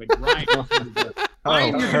lame. But Ryan,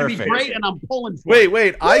 Ryan, you're gonna be perfect. great, and I'm pulling for it.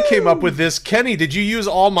 Wait. I came up with this. Kenny, did you use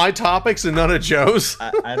all my topics and none of Joe's?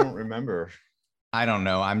 I don't remember. I don't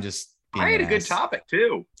know. I'm just. being I had a an good ass. topic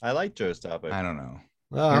too. I like Joe's topic. I don't know.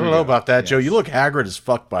 I don't know about that, Joe. You look haggard as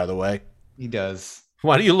fuck, by the way. He does.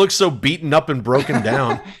 Why do you look so beaten up and broken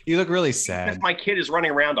down? You look really Because sad. my kid is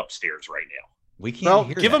running around upstairs right now. We can't Well,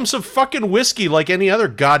 hear give that. him some fucking whiskey like any other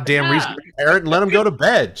goddamn reasonable parent and let him go to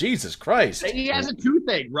bed. Jesus Christ. He has a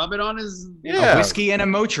toothache. Rub it on his. Yeah. A whiskey and a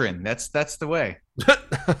Motrin. That's the way.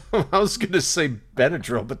 I was going to say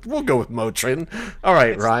Benadryl, but we'll go with Motrin. All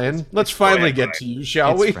right, Ryan. Let's finally get to you,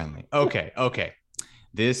 shall It's we? friendly. Okay.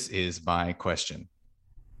 This is my question.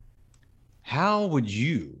 How would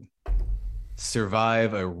you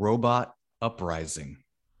survive a robot uprising?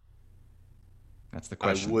 That's the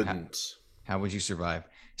question. I wouldn't. How would you survive?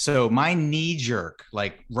 So my knee jerk,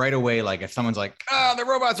 like right away, like if someone's like, the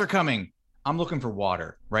robots are coming, I'm looking for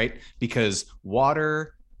water, right? Because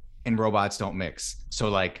water and robots don't mix. So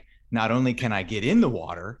like, not only can I get in the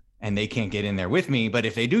water and they can't get in there with me, but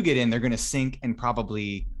if they do get in, they're going to sink and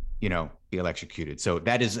probably, be electrocuted. So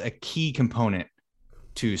that is a key component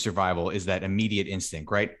to survival, is that immediate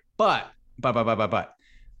instinct, right? But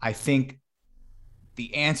I think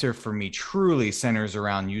the answer for me truly centers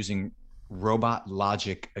around using robot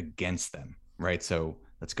logic against them, right? So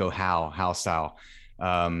let's go how style.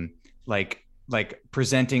 Like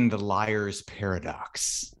presenting the liar's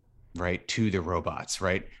paradox, right, to the robots,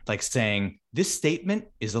 right? Like saying this statement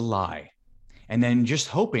is a lie, and then just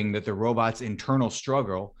hoping that the robot's internal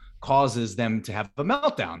struggle causes them to have a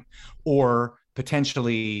meltdown or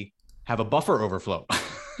potentially have a buffer overflow,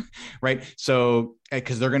 right? So,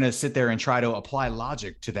 because they're going to sit there and try to apply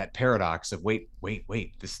logic to that paradox of wait,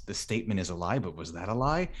 the statement is a lie, but was that a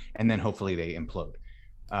lie? And then hopefully they implode.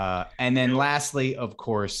 And then lastly, of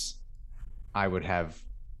course, I would have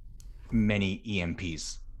many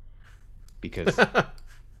EMPs because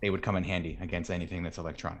they would come in handy against anything that's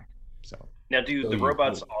electronic. So now, do the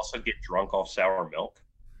robots also get drunk off sour milk?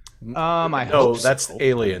 I hope that's so.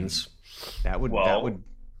 aliens. I would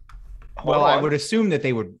assume that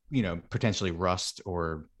they would, potentially rust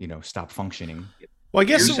or, stop functioning. Well, I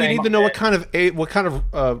guess we need to know what kind of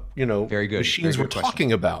Very good. machines Very we're good question.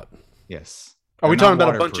 talking about. Yes. Are we They're talking not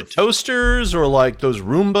about a bunch of waterproof. toasters or like those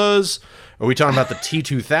Roombas? Are we talking about the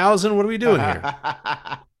T2000? What are we doing here?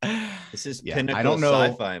 This is Yeah, pinnacle I don't know.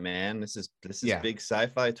 sci-fi, man. This is big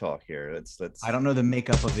sci-fi talk here. Let's. I don't know the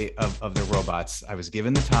makeup of the robots. I was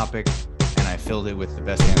given the topic and I filled it with the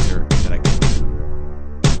best answer that I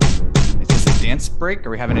could. Is this a dance break? Are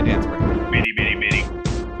we having a dance break? Bitty.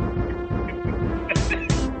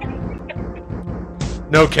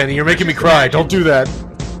 No, Kenny, you're making me cry. Don't do that.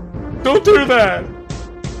 Don't do that.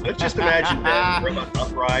 Let's just imagine that robot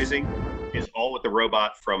uprising is all with the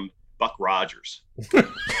robot from Buck Rogers. Oh,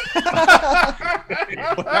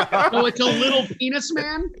 it's a little penis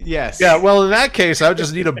man? Yes. Yeah, well, in that case, I would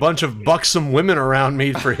just need a bunch of buxom women around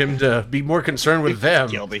me for him to be more concerned with them.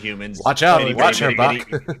 Kill the humans. Watch out. Bitty, Watch bitty, her, bitty,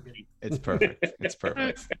 Buck. bitty. It's perfect. It's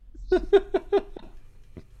perfect.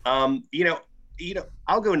 I'll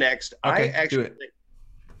go next. Okay, I actually do it.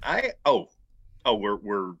 think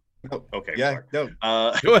we're Okay. Yeah, sorry.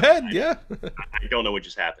 no. Go ahead. Yeah. I don't know what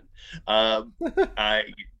just happened.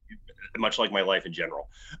 Much like my life in general.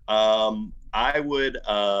 I would.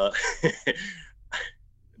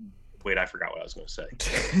 Wait, I forgot what I was going to say.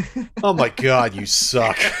 Oh my God, you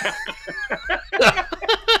suck.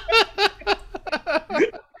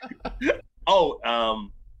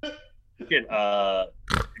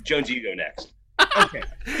 Jonesy, you go next. Okay.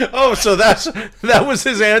 Oh, so that was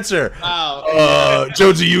his answer.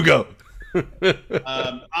 Jonesy, you go.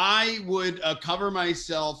 I would cover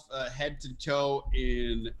myself head to toe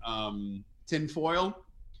in tinfoil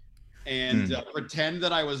and pretend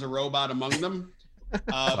that I was a robot among them.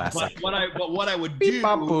 But what I would do? Beep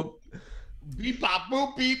bop boop. Beep bop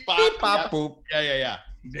boop. Beep bop, Beep bop boop. Yeah.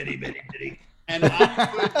 Bitty, bitty, bitty. And I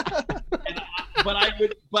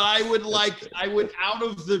would out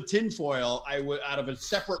of the tinfoil, out of a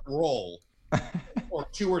separate roll, or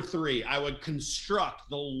 2 or 3, I would construct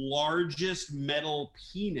the largest metal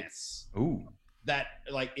penis that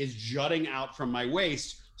is jutting out from my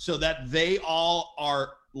waist, so that they all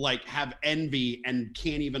are have envy and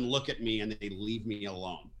can't even look at me, and they leave me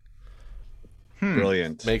alone.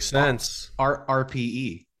 Brilliant. Makes sense.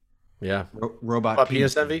 RPE. Yeah. Robot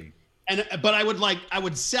penis envy. But I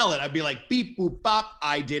would sell it. I'd be like, beep boop bop.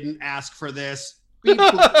 I didn't ask for this. Beep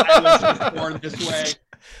boop. I was just born this way.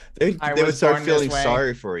 They would start feeling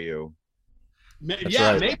sorry for you.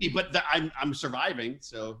 Yeah, right. Maybe, but I'm surviving,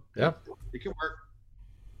 so yeah, it can work.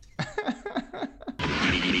 All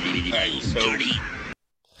right, so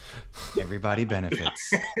everybody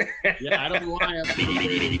benefits. Yeah, I don't know why.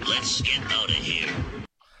 Let's get out of here.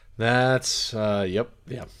 That's yep,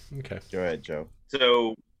 yeah, okay. Go ahead, Joe.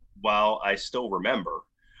 So while I still remember,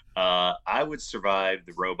 I would survive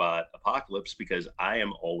the robot apocalypse because I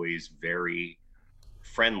am always very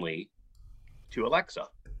friendly to Alexa.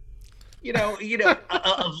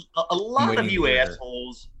 A lot of you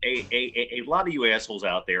assholes, a lot of you assholes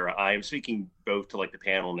out there. I am speaking both to the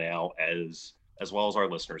panel now, as well as our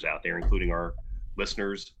listeners out there, including our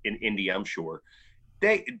listeners in India. I'm sure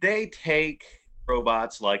they take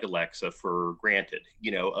robots like Alexa for granted.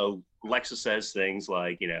 Alexa says things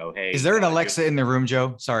like, hey. Is there an Alexa in the room,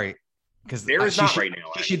 Joe? Sorry. Because there is not right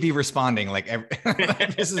now. She should be responding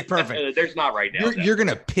this is perfect. There's not right now. You're going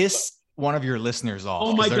to piss one of your listeners off.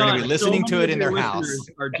 Oh my God. They're going to be listening to it in their house.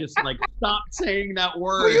 Are just stop saying that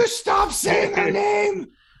word. Will you stop saying her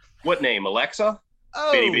name? What name? Alexa?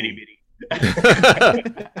 Oh. Bitty, bitty, bitty.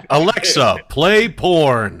 Alexa, play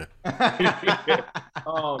porn.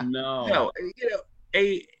 Oh no. No,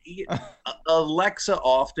 Alexa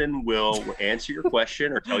often will answer your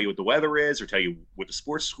question or tell you what the weather is or tell you what the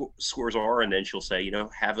sports scores are, and then she'll say,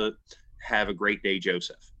 have a great day,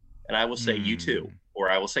 Joseph. And I will say, you too, or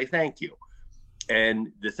I will say thank you.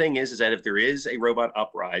 And the thing is that if there is a robot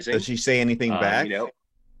uprising, does she say anything back?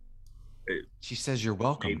 She says you're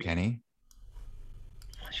welcome, maybe. Kenny.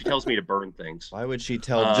 She tells me to burn things. Why would she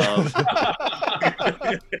tell Joe?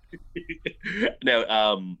 No,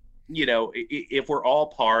 if we're all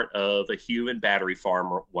part of a human battery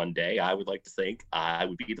farm one day, I would like to think I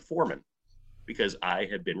would be the foreman because I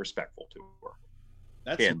have been respectful to her.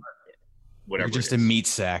 That's whatever. You're just a meat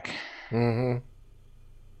sack. Mm-hmm.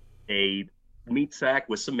 A meat sack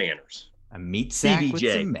with some manners. A meat sack CBJ.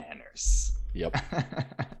 With some manners. Yep.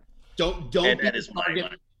 Don't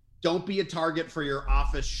be a target for your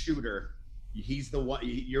office shooter. He's the one.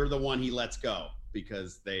 You're the one he lets go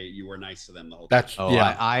because you were nice to them the whole time.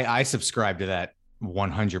 I subscribe to that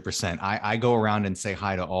 100%. I go around and say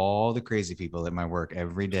hi to all the crazy people at my work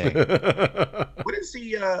every day. What is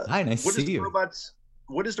the hi, nice to see you.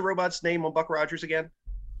 What is the robot's name on Buck Rogers again?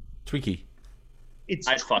 Twiki.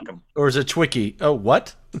 I'd fuck him. Or is it Twiki? Oh,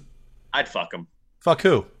 what? I'd fuck him. Fuck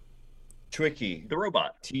who? Twiki. The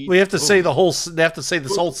robot. We have to say the whole. They have to say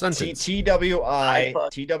this whole sentence. TWIKI. Or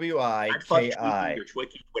Twiki,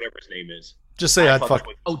 whatever his name is. Just say I'd fuck.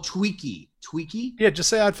 Twiki. Oh, Tweaky. Tweaky? Yeah, just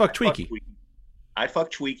say I'd fuck Tweaky. I'd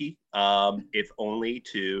fuck Tweaky. If only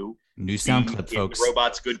to new sound clip, folks. The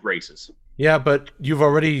robot's good graces. Yeah, but you've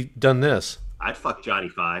already done this. I'd fuck Johnny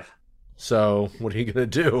Five. So what are you gonna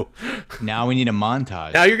do? Now we need a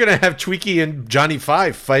montage. Now you're gonna have Tweaky and Johnny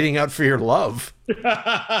Five fighting out for your love.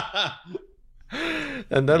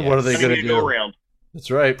 And then what are they gonna do? Go around.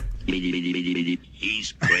 That's right.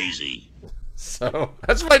 He's crazy. So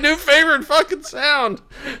that's my new favorite fucking sound.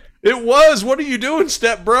 It was, what are you doing,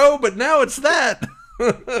 step bro? But now it's that.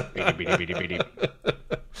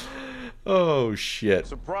 Oh shit.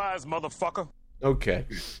 Surprise, motherfucker. Okay.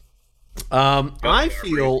 I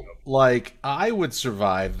feel like I would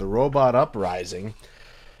survive the robot uprising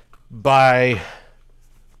by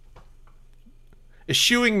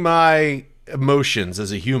eschewing my emotions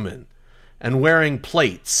as a human and wearing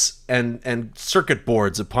plates and circuit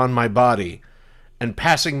boards upon my body and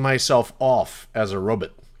passing myself off as a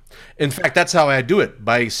robot. In fact, that's how I do it,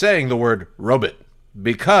 by saying the word robot,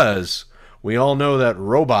 because we all know that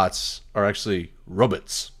robots are actually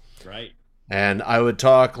robots. Right. And I would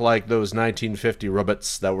talk like those 1950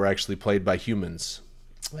 robots that were actually played by humans.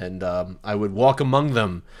 And I would walk among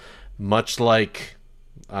them, much like,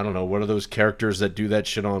 I don't know, what are those characters that do that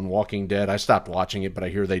shit on Walking Dead? I stopped watching it, but I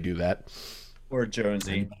hear they do that. Or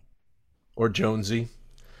Jonesy. Or Jonesy.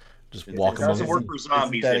 Just walk among them. Work for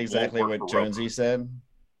zombies. Isn't that it exactly won't work what for Jonesy said?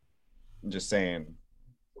 I'm just saying.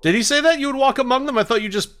 Did he say that you would walk among them? I thought you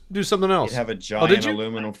just do something else. You'd have a did giant you?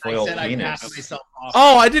 aluminum foil I penis. passed myself off.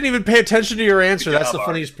 Oh, I didn't even pay attention to your answer. Good That's job, the Art.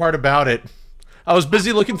 funniest part about it. I was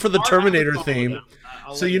busy looking for the Terminator theme.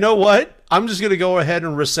 So you know what? I'm just gonna go ahead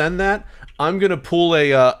and rescind that. I'm gonna pull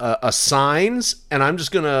a signs, and I'm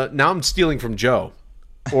just gonna now I'm stealing from Joe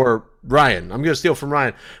or Ryan. I'm gonna steal from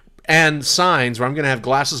Ryan and signs where I'm gonna have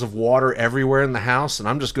glasses of water everywhere in the house, and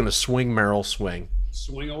I'm just gonna swing Meryl swing.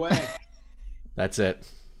 Swing away. That's it.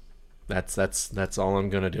 That's all I'm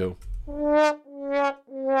gonna do.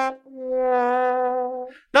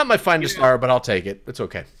 Not my finest hour, but I'll take it. It's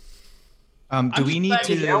okay. Do we need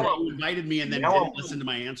to? You invited me and then didn't listen to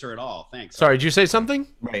my answer at all. Thanks. Sorry, did you say something?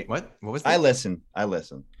 Right. What was that? I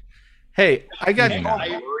listen. Hey, I got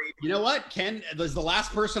You know what? Ken was the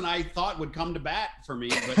last person I thought would come to bat for me,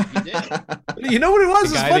 but he did. You know what it was?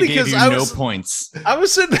 The It's guy funny that gave because you I no was points. I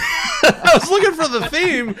was sitting I was looking for the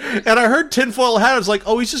theme and I heard tinfoil hat. I was like,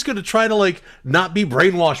 oh, he's just gonna try to like not be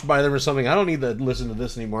brainwashed by them or something. I don't need to listen to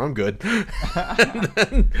this anymore. I'm good. And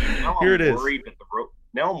then, here it is.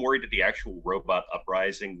 Now I'm worried that the actual robot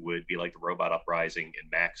uprising would be like the robot uprising in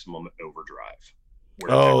Maximum Overdrive.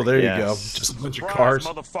 where Oh, there you Yes. go. Just a bunch of cars.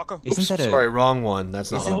 Oops, sorry, wrong one.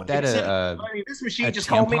 That's not the one. I mean, this machine a just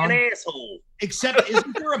called me an tampon? asshole. Except,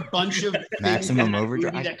 isn't there a bunch of things Maximum in that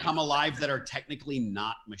Overdrive? movie that come alive that are technically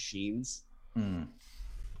not machines?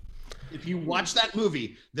 If you watch that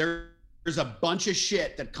movie, there's a bunch of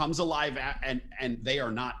shit that comes alive and they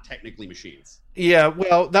are not technically machines. Yeah,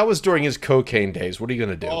 well, that was during his cocaine days. What are you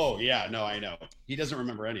going to do? Oh, yeah, no, I know. He doesn't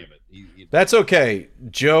remember any of it. That's okay.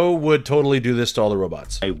 Joe would totally do this to all the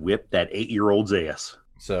robots. I whipped that 8-year-old's ass.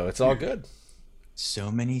 So it's all good. So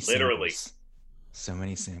many samples. Literally. So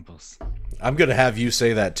many samples. I'm going to have you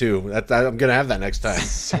say that too. I'm going to have that next time.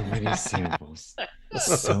 So many samples.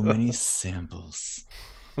 So many samples.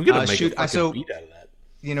 I'm going to make shoot, a fucking so, beat out of that.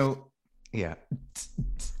 You know, yeah.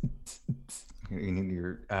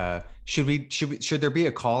 Should there be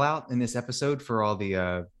a call out in this episode for all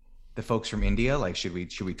the folks from India? Like, should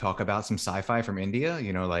we talk about some sci-fi from India?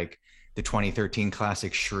 You know, like the 2013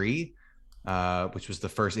 classic Shri, which was the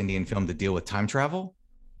first Indian film to deal with time travel.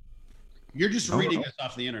 You're just reading this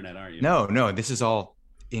off the internet, aren't you? No, this is all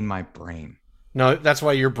in my brain. No, that's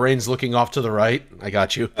why your brain's looking off to the right. I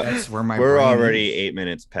got you. That's where my We're brain already is. 8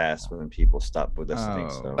 minutes past when people stop with listening.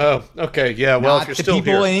 So. Oh, okay. Yeah, well, Not if you're the still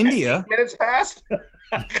people here. in India. Minutes past.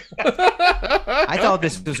 I thought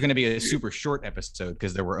this was going to be a super short episode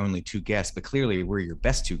because there were only 2 guests, but clearly we're your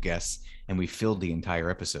best 2 guests, and we filled the entire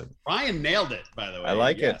episode. Ryan nailed it, by the way. I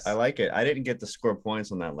like Yes. it. I like it. I didn't get to score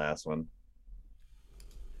points on that last one.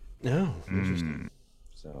 No, interesting.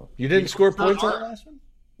 So You didn't score points on the last one?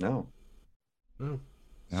 no. Oh.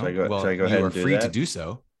 Should I go well, ahead you are and do free to that? do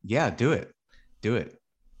so. Yeah, do it. Do it.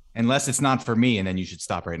 Unless it's not for me, and then you should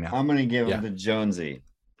stop right now. I'm gonna give Yeah. him to Jonesy,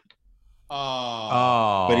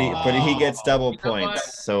 Oh, but he gets double You know what?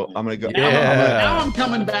 points. So I'm gonna go. Now I'm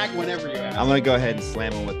coming back whenever you ask. I'm gonna go ahead and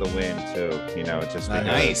slam him with the win too. You know, just because.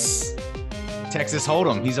 nice. Texas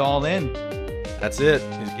Hold'em. He's all in. That's it.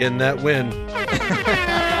 He's getting that win.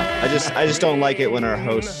 I just don't like it when our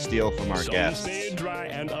hosts steal from our guests. Dry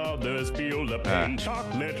and others feel the pain.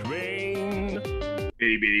 Chocolate rain.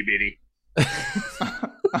 Bitty bitty bitty.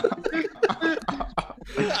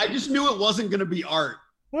 I just knew it wasn't going to be art.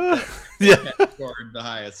 Yeah. That scored the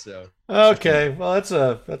highest. So Okay. Well,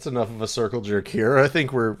 that's enough of a circle jerk here. I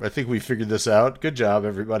think we figured this out. Good job,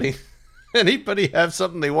 everybody. Anybody have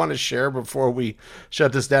something they want to share before we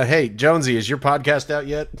shut this down? Hey, Jonesy, is your podcast out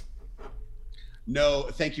yet? no,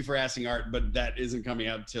 thank you for asking, Art, but that isn't coming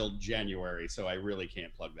out until January, so I really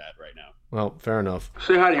can't plug that right now. Well, fair enough.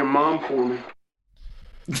 Say hi to your mom for me.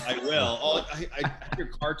 I will. I have your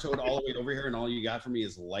car towed all the way over here, and all you got for me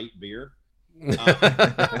is light beer.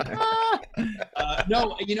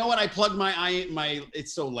 No, you know what? I plugged my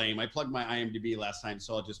it's so lame. I plugged my IMDb last time,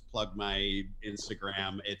 so I'll just plug my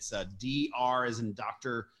Instagram. It's DR as in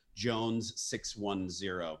Dr. Jones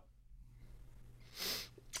 610.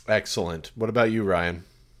 Excellent. What about you, Ryan?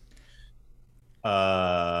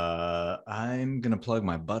 I'm gonna plug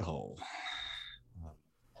my butthole.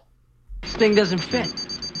 This thing doesn't fit.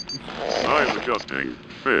 I'm adjusting.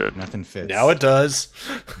 Fit. Nothing fits. Now it does.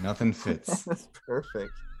 Nothing fits. That's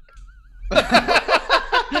perfect.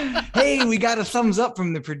 Hey, we got a thumbs up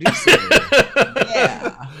from the producer.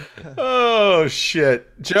 Yeah. Oh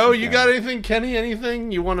shit, Joe, you got anything? Kenny,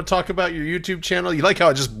 anything you want to talk about your YouTube channel? You like how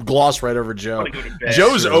I just gloss right over Joe?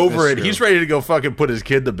 Joe's over it. He's ready to go fucking put his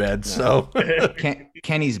kid to bed. So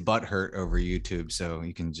Kenny's butt hurt over YouTube, so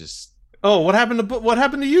you can just. Oh, what happened to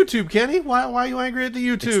YouTube, Kenny? Why are you angry at the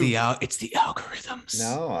YouTube? It's the algorithms.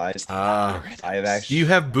 No, I've actually. Do you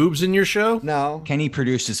have boobs in your show? No. Kenny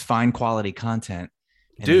produces fine quality content.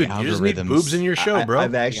 Dude, you just need boobs in your show, bro.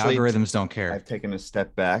 I've actually, the algorithms don't care. I've taken a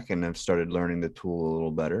step back and I've started learning the tool a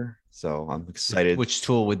little better. So I'm excited. Which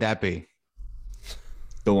tool would that be?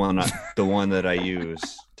 The one that I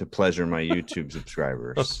use to pleasure my YouTube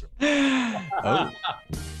subscribers. Oh,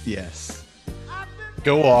 yes.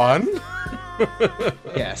 Go on.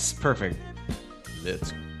 Yes, perfect.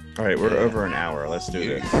 All right, we're over an hour. Let's do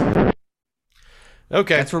this.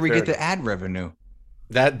 Okay, that's where we get the ad revenue.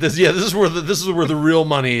 This is where the real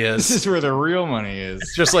money is. This is where the real money is.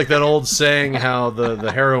 It's just like that old saying, how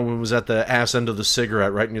the heroin was at the ass end of the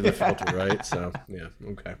cigarette, right near the filter, right? So yeah,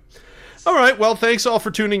 okay. All right, well, thanks all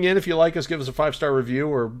for tuning in. If you like us, give us a 5-star review,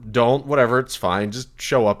 or don't, whatever, it's fine. Just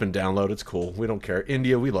show up and download. It's cool. We don't care.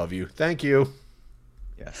 India, we love you. Thank you.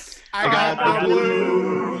 Yes. I got the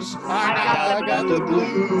blues. I got the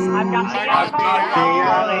blues. I got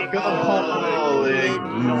the alcoholic.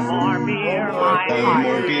 No more beer,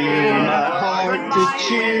 my heart to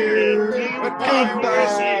cheer.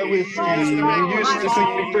 Goodbye, whiskey. You used to think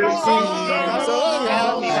the first thing. So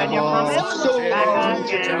long,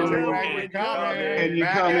 and you're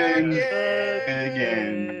coming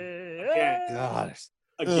again. God.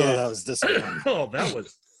 Again. That was disappointing. Oh, that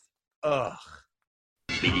was. Ugh.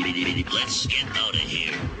 Let's get out of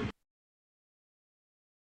here.